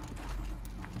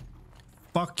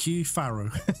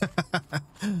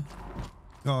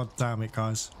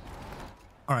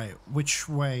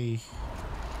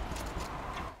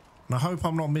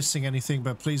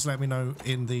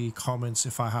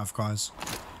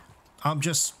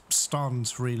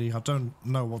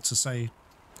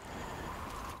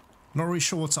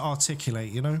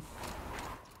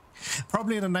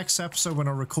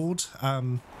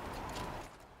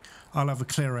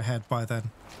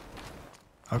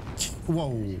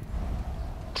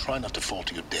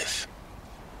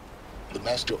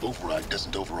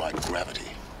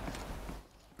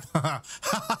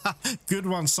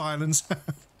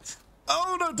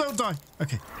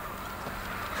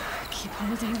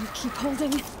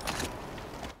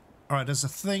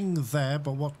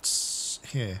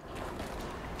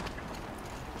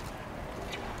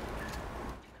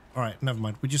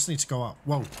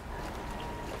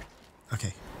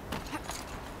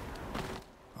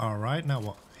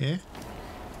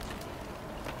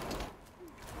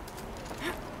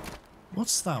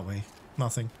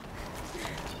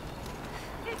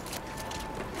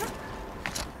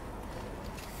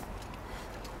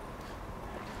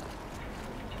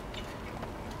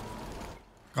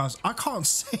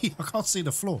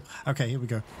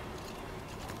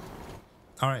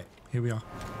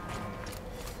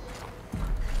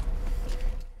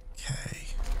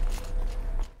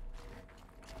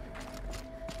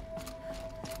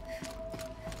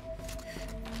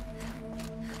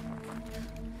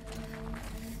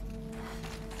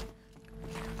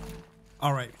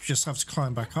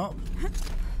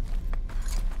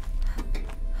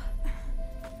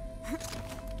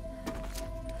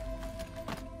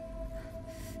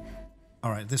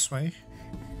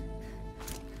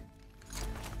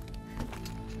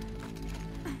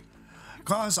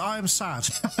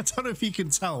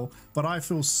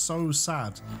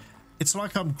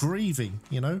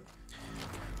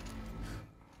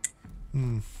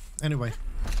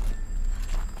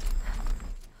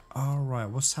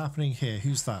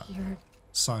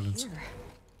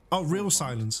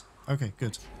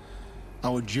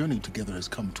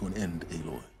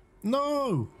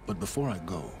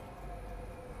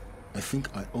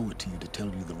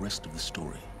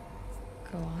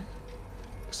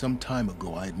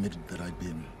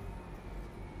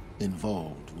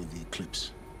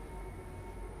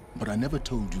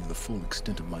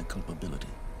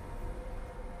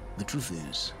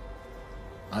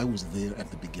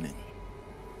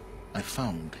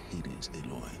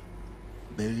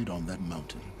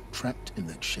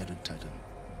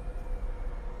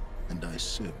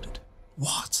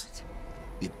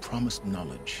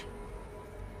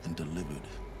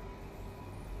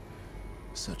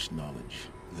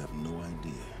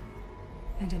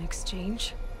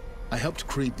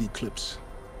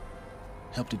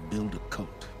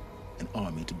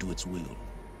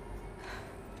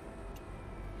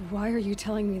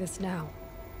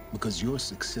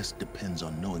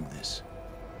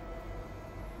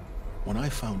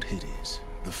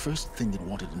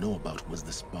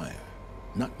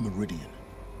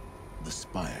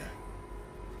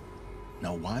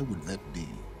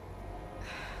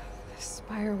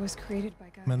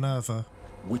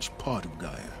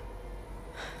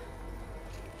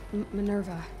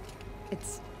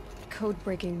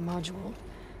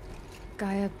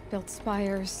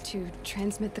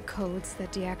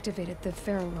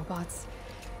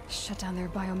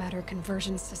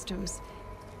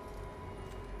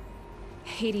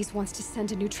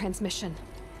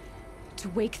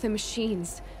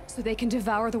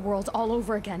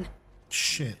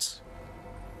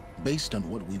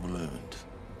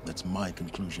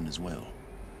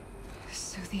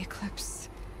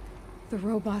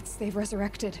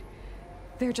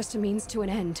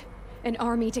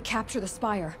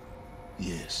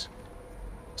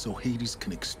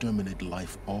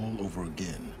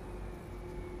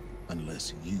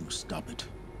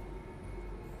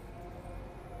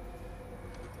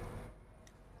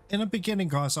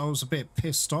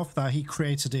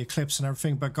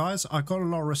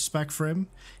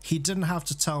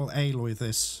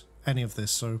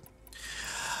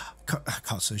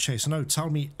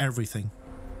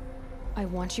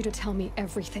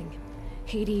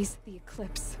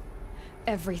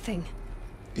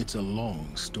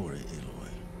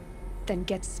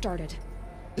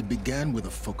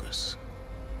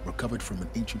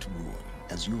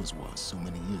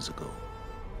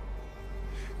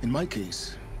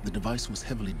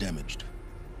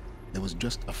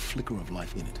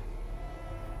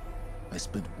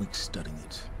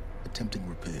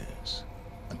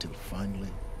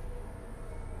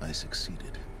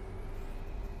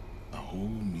 A whole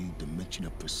new dimension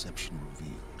of perception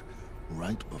revealed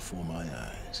right before my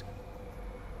eyes.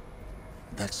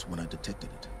 That's when I detected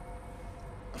it.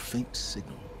 A faint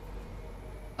signal.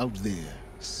 Out there,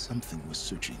 something was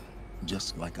searching,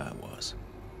 just like I was.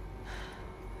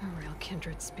 A real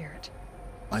kindred spirit.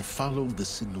 I followed the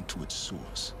signal to its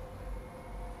source.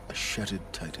 A shattered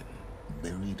titan,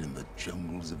 buried in the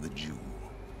jungles of the Jewel.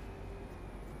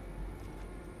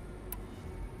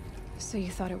 So you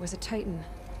thought it was a titan?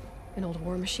 An old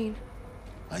war machine?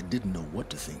 I didn't know what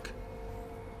to think.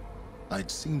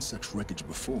 I'd seen such wreckage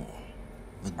before.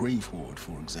 The Grave Horde,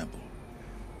 for example.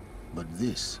 But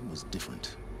this was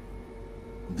different.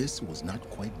 This was not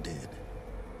quite dead.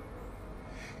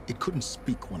 It couldn't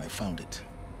speak when I found it,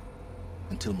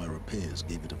 until my repairs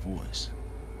gave it a voice.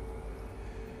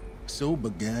 So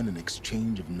began an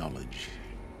exchange of knowledge.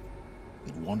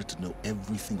 It wanted to know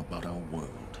everything about our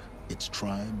world, its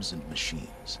tribes and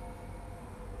machines.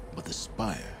 But the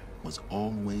Spire was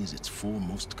always its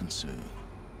foremost concern.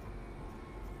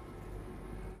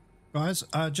 Guys,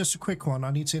 just a quick one.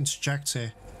 I need to interject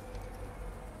here.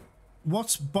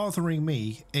 What's bothering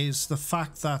me is the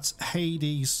fact that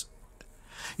Hades...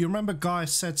 You remember Gaia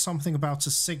said something about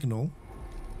a signal?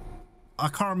 I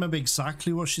can't remember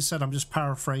exactly what she said. I'm just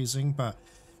paraphrasing, but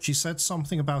she said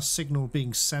something about signal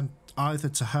being sent either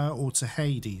to her or to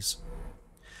Hades.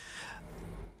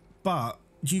 But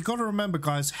you got to remember,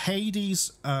 guys,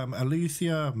 Hades,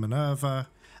 Aletheia, Minerva,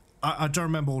 I don't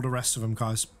remember all the rest of them,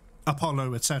 guys.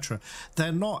 Apollo, etc.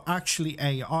 They're not actually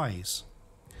AIs.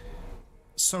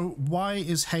 So why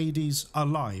is Hades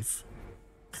alive?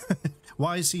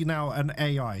 Why is he now an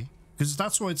AI? Because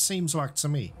that's what it seems like to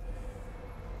me.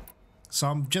 So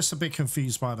I'm just a bit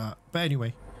confused by that. But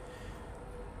anyway.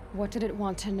 What did it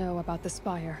want to know about the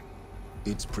Spire?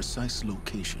 Its precise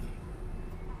location.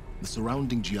 The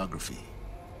surrounding geography.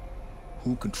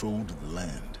 Who controlled the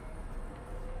land.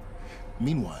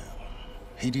 Meanwhile,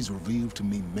 Hades revealed to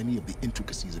me many of the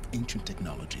intricacies of ancient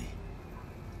technology.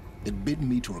 It bid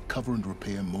me to recover and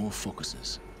repair more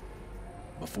focuses.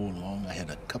 Before long, I had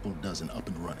a couple dozen up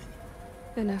and running.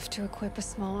 Enough to equip a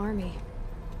small army.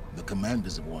 The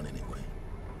commanders of one, anyway.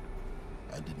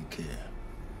 I didn't care.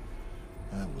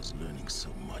 I was learning so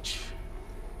much.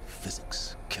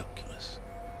 Physics, calculus.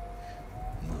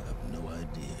 You have no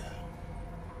idea.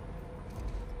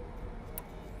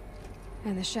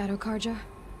 And the Shadow Karja?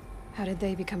 How did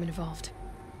they become involved?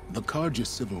 The Karja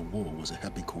Civil War was a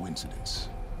happy coincidence.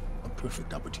 A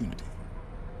perfect opportunity.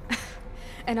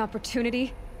 An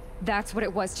opportunity? That's what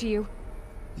it was to you?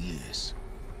 Yes.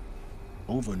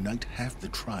 Overnight, half the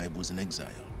tribe was in exile,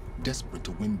 desperate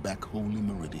to win back Holy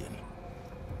Meridian.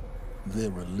 Their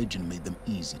religion made them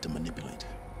easy to manipulate.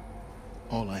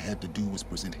 All I had to do was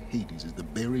present Hades as the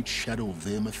buried shadow of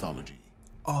their mythology.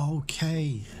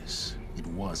 Okay. Yes, it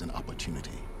was an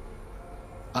opportunity.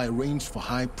 I arranged for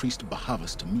High Priest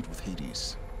Bahavas to meet with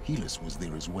Hades. Helis was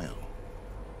there as well.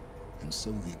 And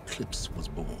so the eclipse was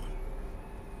born.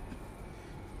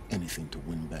 Anything to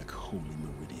win back Holy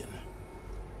Meridian.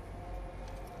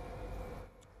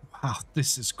 Wow,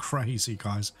 this is crazy,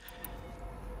 guys.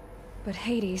 But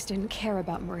Hades didn't care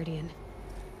about Meridian.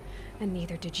 And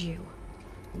neither did you.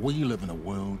 We live in a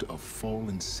world of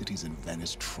fallen cities and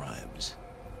vanished tribes.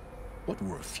 What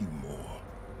were a few more?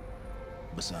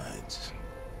 Besides,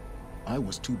 I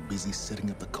was too busy setting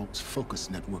up the cult's focus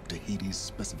network to Hades'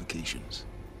 specifications.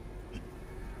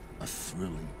 A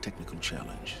thrilling technical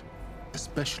challenge,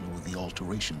 especially with the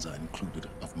alterations I included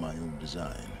of my own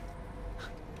design.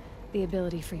 The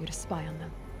ability for you to spy on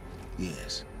them.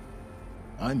 Yes.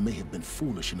 I may have been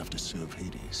foolish enough to serve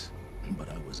Hades, but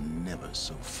I was never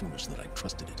so foolish that I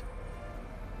trusted it.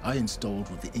 I installed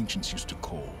what the ancients used to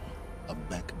call a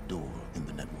back door in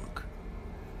the network.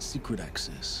 Secret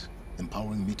access,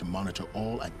 empowering me to monitor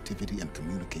all activity and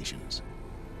communications.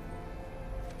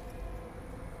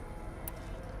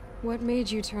 What made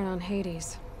you turn on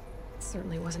Hades? It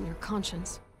certainly wasn't your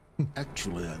conscience.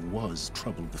 Actually, I was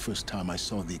troubled the first time I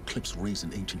saw the Eclipse raise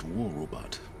an ancient war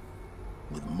robot.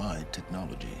 With my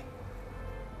technology.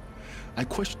 I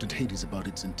questioned Hades about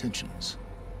its intentions.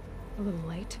 A little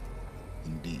late.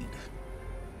 Indeed.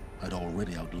 I'd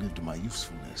already outlived my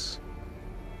usefulness.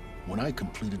 When I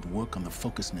completed work on the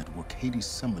Focus Network, Hades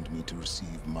summoned me to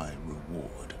receive my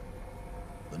reward.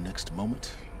 The next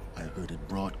moment, I heard it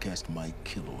broadcast my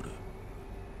kill order.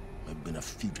 I've been a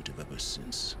fugitive ever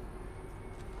since.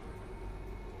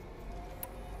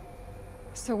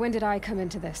 So when did I come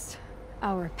into this?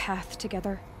 Our path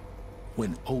together?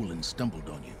 When Olin stumbled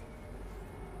on you.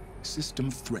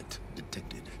 System threat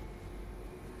detected.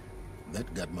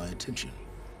 That got my attention.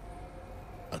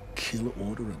 A kill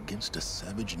order against a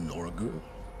savage Nora girl?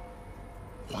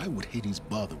 Why would Hades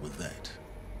bother with that?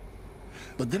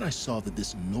 But then I saw that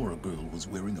this Nora girl was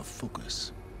wearing a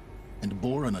focus and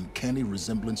bore an uncanny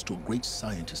resemblance to a great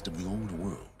scientist of the old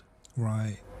world.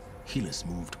 Right. Helis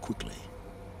moved quickly.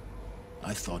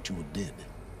 I thought you were dead.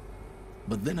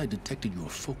 But then I detected your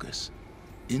focus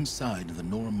inside the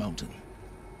Nora mountain.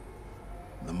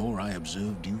 The more I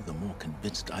observed you, the more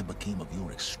convinced I became of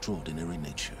your extraordinary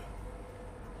nature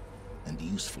and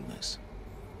usefulness.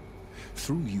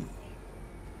 Through you,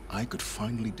 I could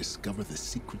finally discover the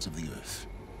secrets of the Earth.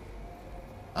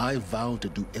 I vowed to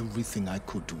do everything I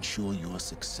could to ensure your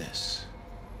success.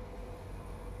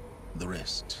 The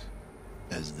rest,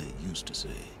 as they used to say,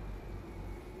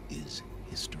 is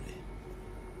history.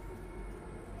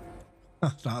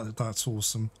 That's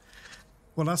awesome.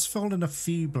 Well, that's filled in a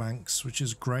few blanks, which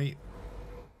is great.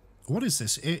 What is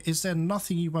this? Is there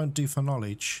nothing you won't do for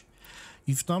knowledge?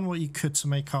 You've done what you could to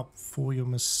make up for your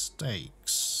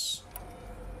mistakes.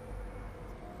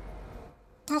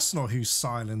 That's not who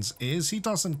Sylens is. He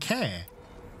doesn't care.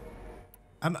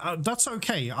 And that's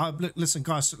okay. Listen,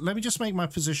 guys, let me just make my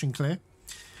position clear.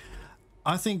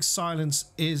 I think Sylens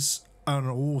is an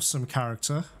awesome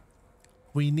character.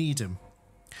 We need him.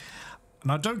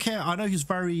 And I don't care. I know he's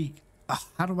very...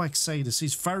 how do I say this?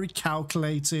 He's very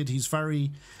calculated. He's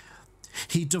very...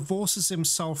 he divorces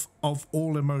himself of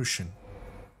all emotion.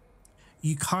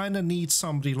 You kind of need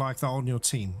somebody like that on your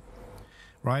team,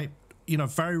 right? You know,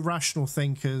 very rational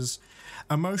thinkers.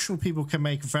 Emotional people can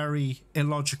make very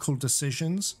illogical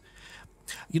decisions.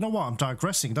 You know what? I'm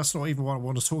digressing. That's not even what I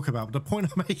want to talk about. But the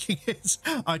point I'm making is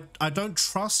I don't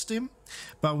trust him,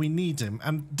 but we need him.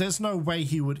 And there's no way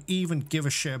he would even give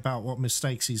a shit about what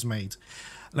mistakes he's made.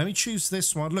 Let me choose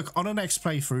this one. Look, on the next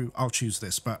playthrough, I'll choose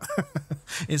this. But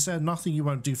is there nothing you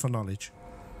won't do for knowledge?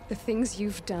 The things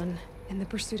you've done in the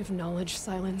pursuit of knowledge,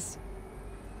 Sylens.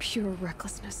 Pure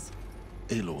recklessness.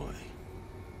 Aloy,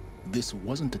 this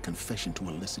wasn't a confession to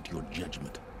elicit your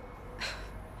judgment.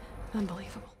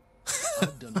 Unbelievable.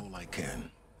 I've done all I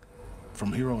can.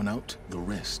 From here on out, the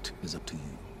rest is up to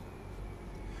you.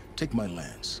 Take my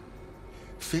lance.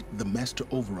 Fit the master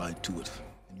override to it,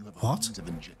 and you have a means of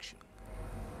injection.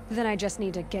 Then I just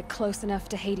need to get close enough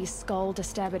to Hades' skull to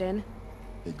stab it in?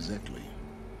 Exactly.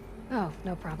 Oh,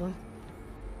 no problem.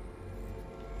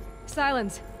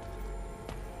 Sylens!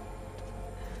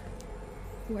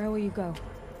 Where will you go?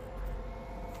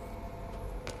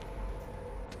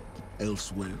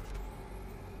 Elsewhere.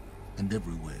 And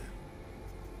everywhere.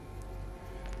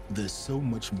 There's so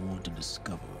much more to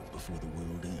discover before the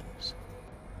world ends.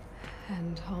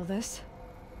 And all this?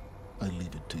 I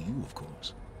leave it to you, of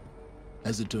course.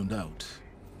 As it turned out,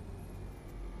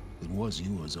 it was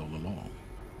yours all along.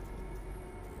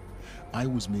 I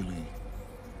was merely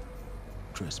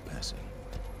trespassing.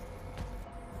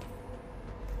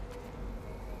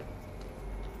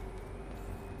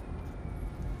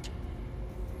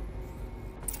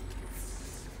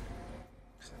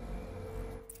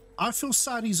 I feel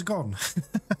sad he's gone.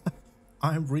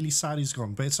 I am really sad he's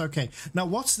gone, but it's okay. Now,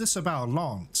 what's this about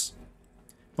Lance?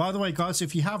 By the way, guys,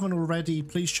 if you haven't already,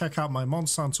 please check out my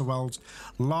Monster Hunter World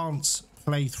Lance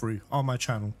playthrough on my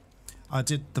channel. I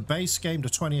did the base game, the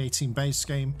 2018 base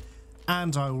game,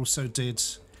 and I also did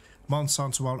Monster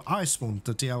Hunter World Iceborne,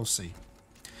 the DLC.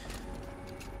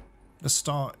 Let's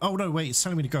start. Oh, no, wait, it's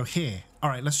telling me to go here. All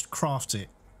right, let's craft it.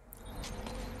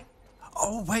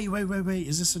 Oh, wait.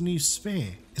 Is this a new spear?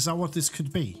 Is that what this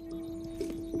could be?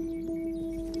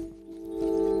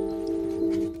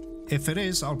 If it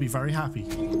is, I'll be very happy.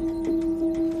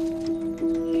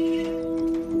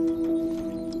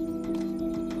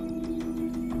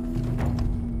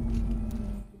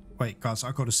 Wait, guys,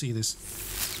 I've got to see this.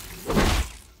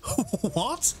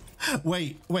 What?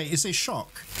 Wait, is it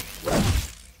shock?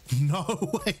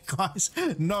 No way, guys.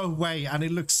 No way. And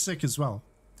it looks sick as well.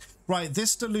 Right,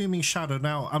 this the looming shadow.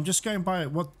 Now, I'm just going by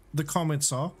what the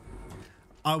comments are.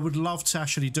 I would love to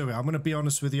actually do it. I'm going to be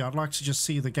honest with you. I'd like to just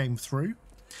see the game through.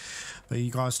 But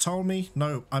you guys told me,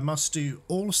 no, I must do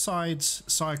all sides,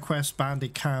 side quests,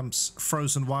 bandit camps,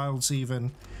 frozen wilds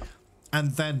even,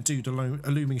 and then do the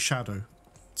looming shadow.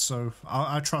 So,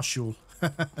 I trust you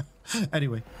all.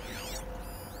 Anyway.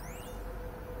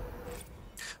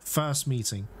 First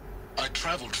meeting. I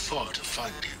traveled far to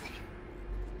find you.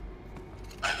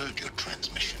 I heard your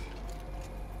transmission.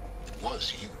 It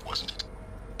was you, wasn't it?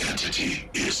 Entity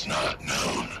is not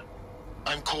known.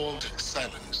 I'm called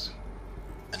Sylens,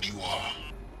 and you are.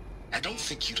 I don't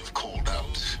think you'd have called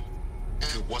out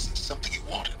if it wasn't something you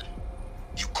wanted.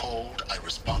 You called, I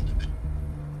responded.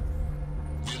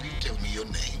 Will you tell me your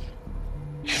name?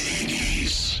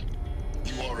 Hades.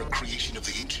 You are a creation of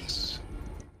the ancients.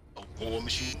 A war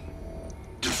machine.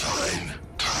 Define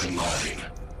timeline.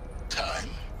 Time?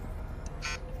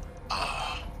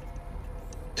 Ah.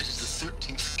 It is the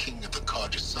 13th king of the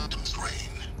Karja Sanctum's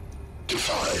reign.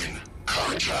 Define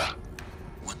Karja.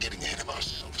 We're getting ahead of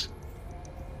ourselves.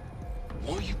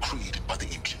 Were you created by the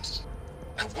ancients?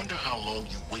 I wonder how long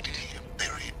you waited here,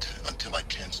 buried, until I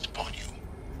chanced upon you.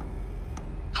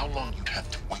 How long you'd have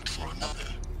to wait for another.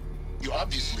 You're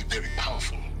obviously very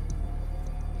powerful,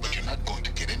 but you're not going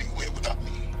to get anywhere without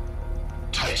me.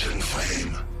 Titan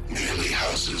flame merely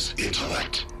houses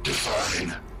intellect.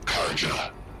 Define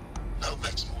Karja. Now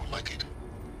that's more like it.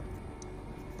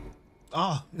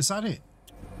 Ah, is that it?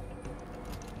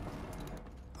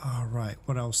 All right,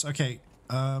 what else? Okay,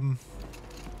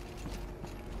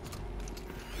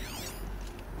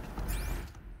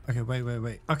 okay,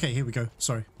 wait. Okay, here we go.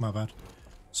 Sorry, my bad.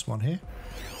 This one here.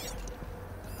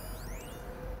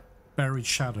 Buried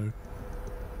shadow.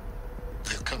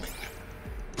 They're coming.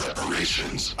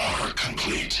 Preparations are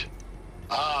complete.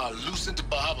 Ah, Lucent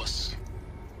Bahavas.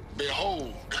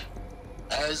 Behold,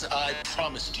 as I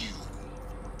promised you.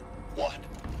 What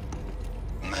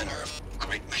manner of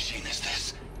great machine is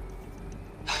this?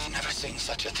 I've never seen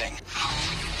such a thing.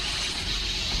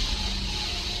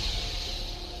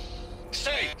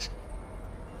 Stay!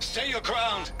 Stay your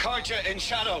ground, Karja in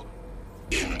shadow!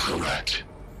 Incorrect.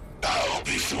 Bow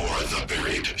before the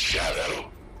buried shadow.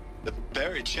 The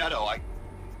buried shadow?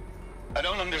 I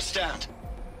don't understand.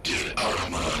 Did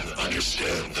Ahriman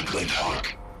understand the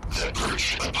Glinthawk that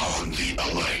perched upon the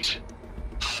alight?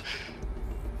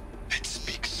 It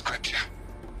speaks scripture.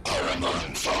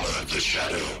 Ahriman followed the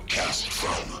shadow cast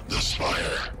from the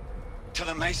spire. To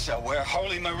the mesa where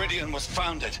Holy Meridian was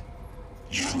founded.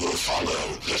 You will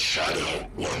follow the shadow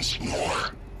once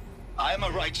more. I am a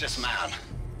righteous man,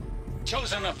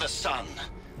 chosen of the sun.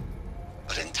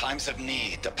 But in times of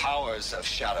need, the powers of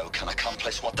shadow can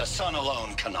accomplish what the sun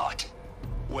alone cannot.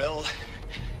 Will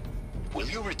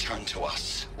you return to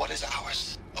us what is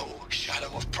ours, O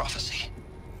shadow of prophecy?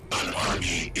 An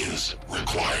army is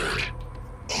required.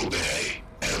 Obey,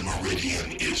 and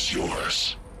Meridian is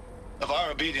yours. Of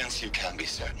our obedience you can be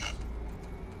certain.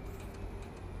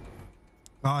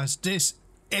 Guys, this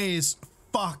is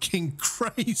fucking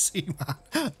crazy,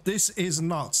 man. This is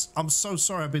nuts. I'm so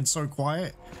sorry I've been so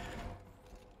quiet.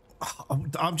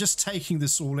 I'm just taking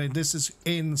this all in. This is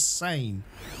insane.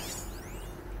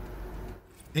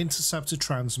 Intercepted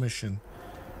transmission.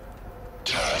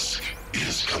 Task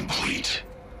is complete.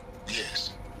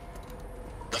 Yes.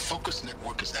 The focus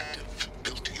network is active,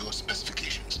 built to your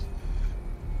specifications.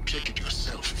 Check it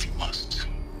yourself if you must.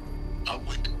 I'll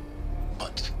wait.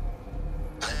 But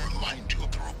I remind you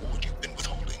of the reward you've been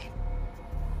withholding.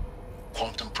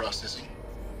 Quantum processing.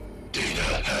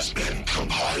 Data has been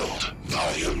compiled.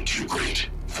 Volume too great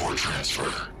for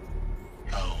transfer.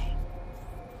 How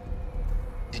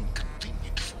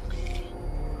inconvenient for me.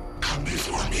 Come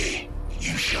before me.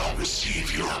 You shall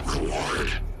receive your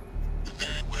reward.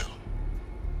 Very well.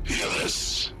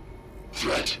 Fearless.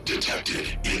 Threat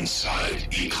detected inside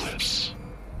Eclipse.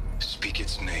 Speak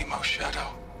its name, O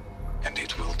Shadow, and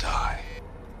it will die.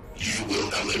 You will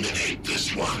eliminate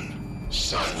this one.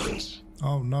 Silence.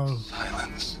 Oh no.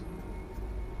 Silence.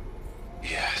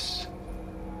 Yes.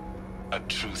 A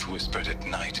truth whispered at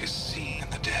night is seen in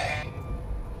the day.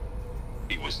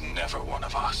 He was never one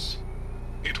of us.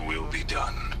 It will be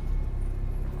done.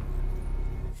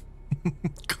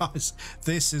 Guys,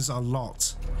 this is a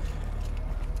lot.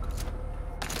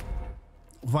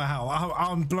 Wow,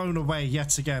 I'm blown away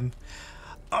yet again.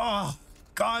 Oh,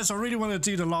 guys, I really want to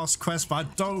do the last quest, but I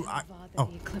don't. The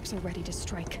Eclipse are ready to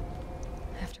strike.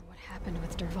 After what happened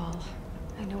with Dervahl,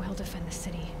 I know he'll defend the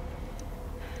city.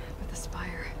 But the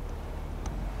Spire.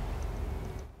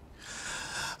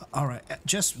 All right,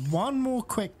 just one more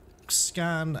quick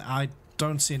scan. I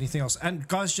don't see anything else. And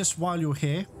guys, just while you're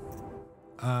here,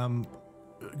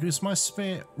 is my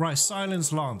spear right?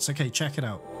 Sylens lance. Okay, check it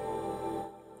out.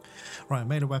 Right,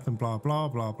 made a weapon. Blah blah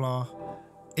blah blah.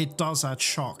 It does add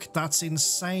shock. That's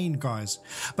insane, guys.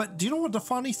 But do you know what the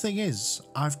funny thing is?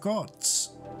 I've got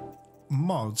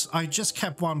mods. I just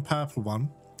kept one purple one.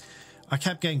 I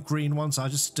kept getting green ones. I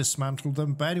just dismantled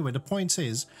them. But anyway, the point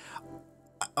is,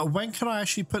 when can I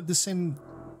actually put this in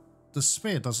the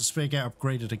spear? Does the spear get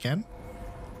upgraded again?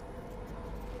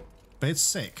 But it's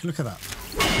sick. Look at that.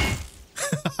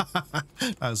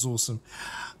 That was awesome.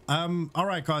 All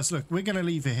right, guys, look, we're going to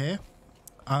leave it here.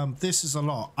 This is a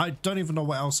lot. I don't even know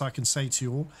what else I can say to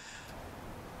you all.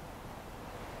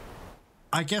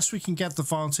 I guess we can get the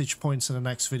vantage points in the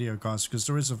next video, guys, because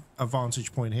there is a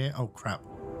vantage point here. Oh, crap.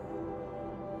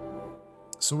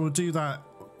 So we'll do that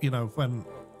you know, when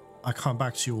I come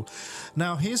back to you all.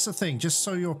 Now, here's the thing, just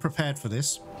so you're prepared for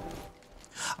this.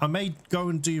 I may go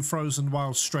and do Frozen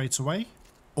Wilds straight away,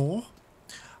 or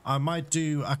I might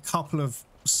do a couple of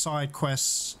side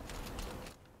quests,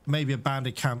 maybe a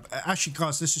bandit camp. Actually,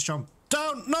 guys, this is jump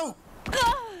down. No!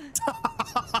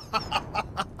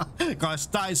 Guys,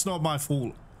 that is not my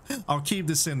fault. I'll keep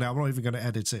this in there. I'm not even going to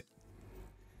edit it.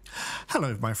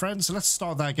 Hello, my friends. Let's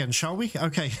start that again, shall we?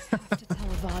 Okay. I have to tell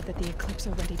Avad that the Eclipse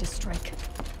are ready to strike.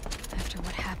 After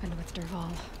what happened with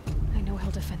Derval, I know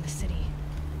he'll defend the city.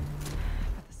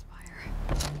 But the Spire...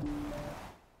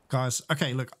 Guys,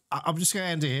 okay, look, I'm just going to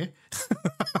end it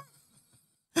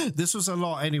here. This was a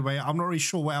lot anyway. I'm not really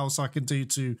sure what else I can do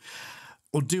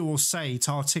or say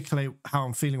to articulate how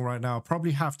I'm feeling right now. I'll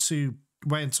probably have to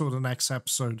wait until the next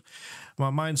episode. My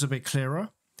mind's a bit clearer.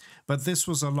 But this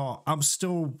was a lot. I'm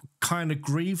still kind of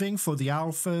grieving for the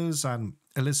alphas and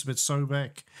Elizabeth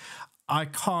Sobek. I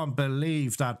can't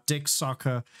believe that dick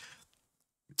sucker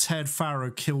Ted Farrow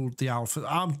killed the alpha.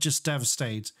 I'm just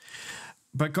devastated.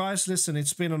 But guys, listen,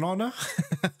 it's been an honor.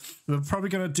 We're probably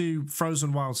going to do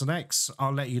Frozen Wilds next.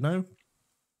 I'll let you know.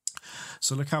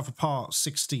 So look out for part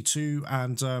 62.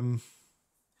 And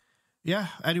yeah,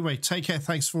 anyway, take care.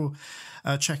 Thanks for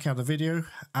checking out the video.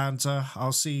 And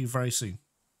I'll see you very soon.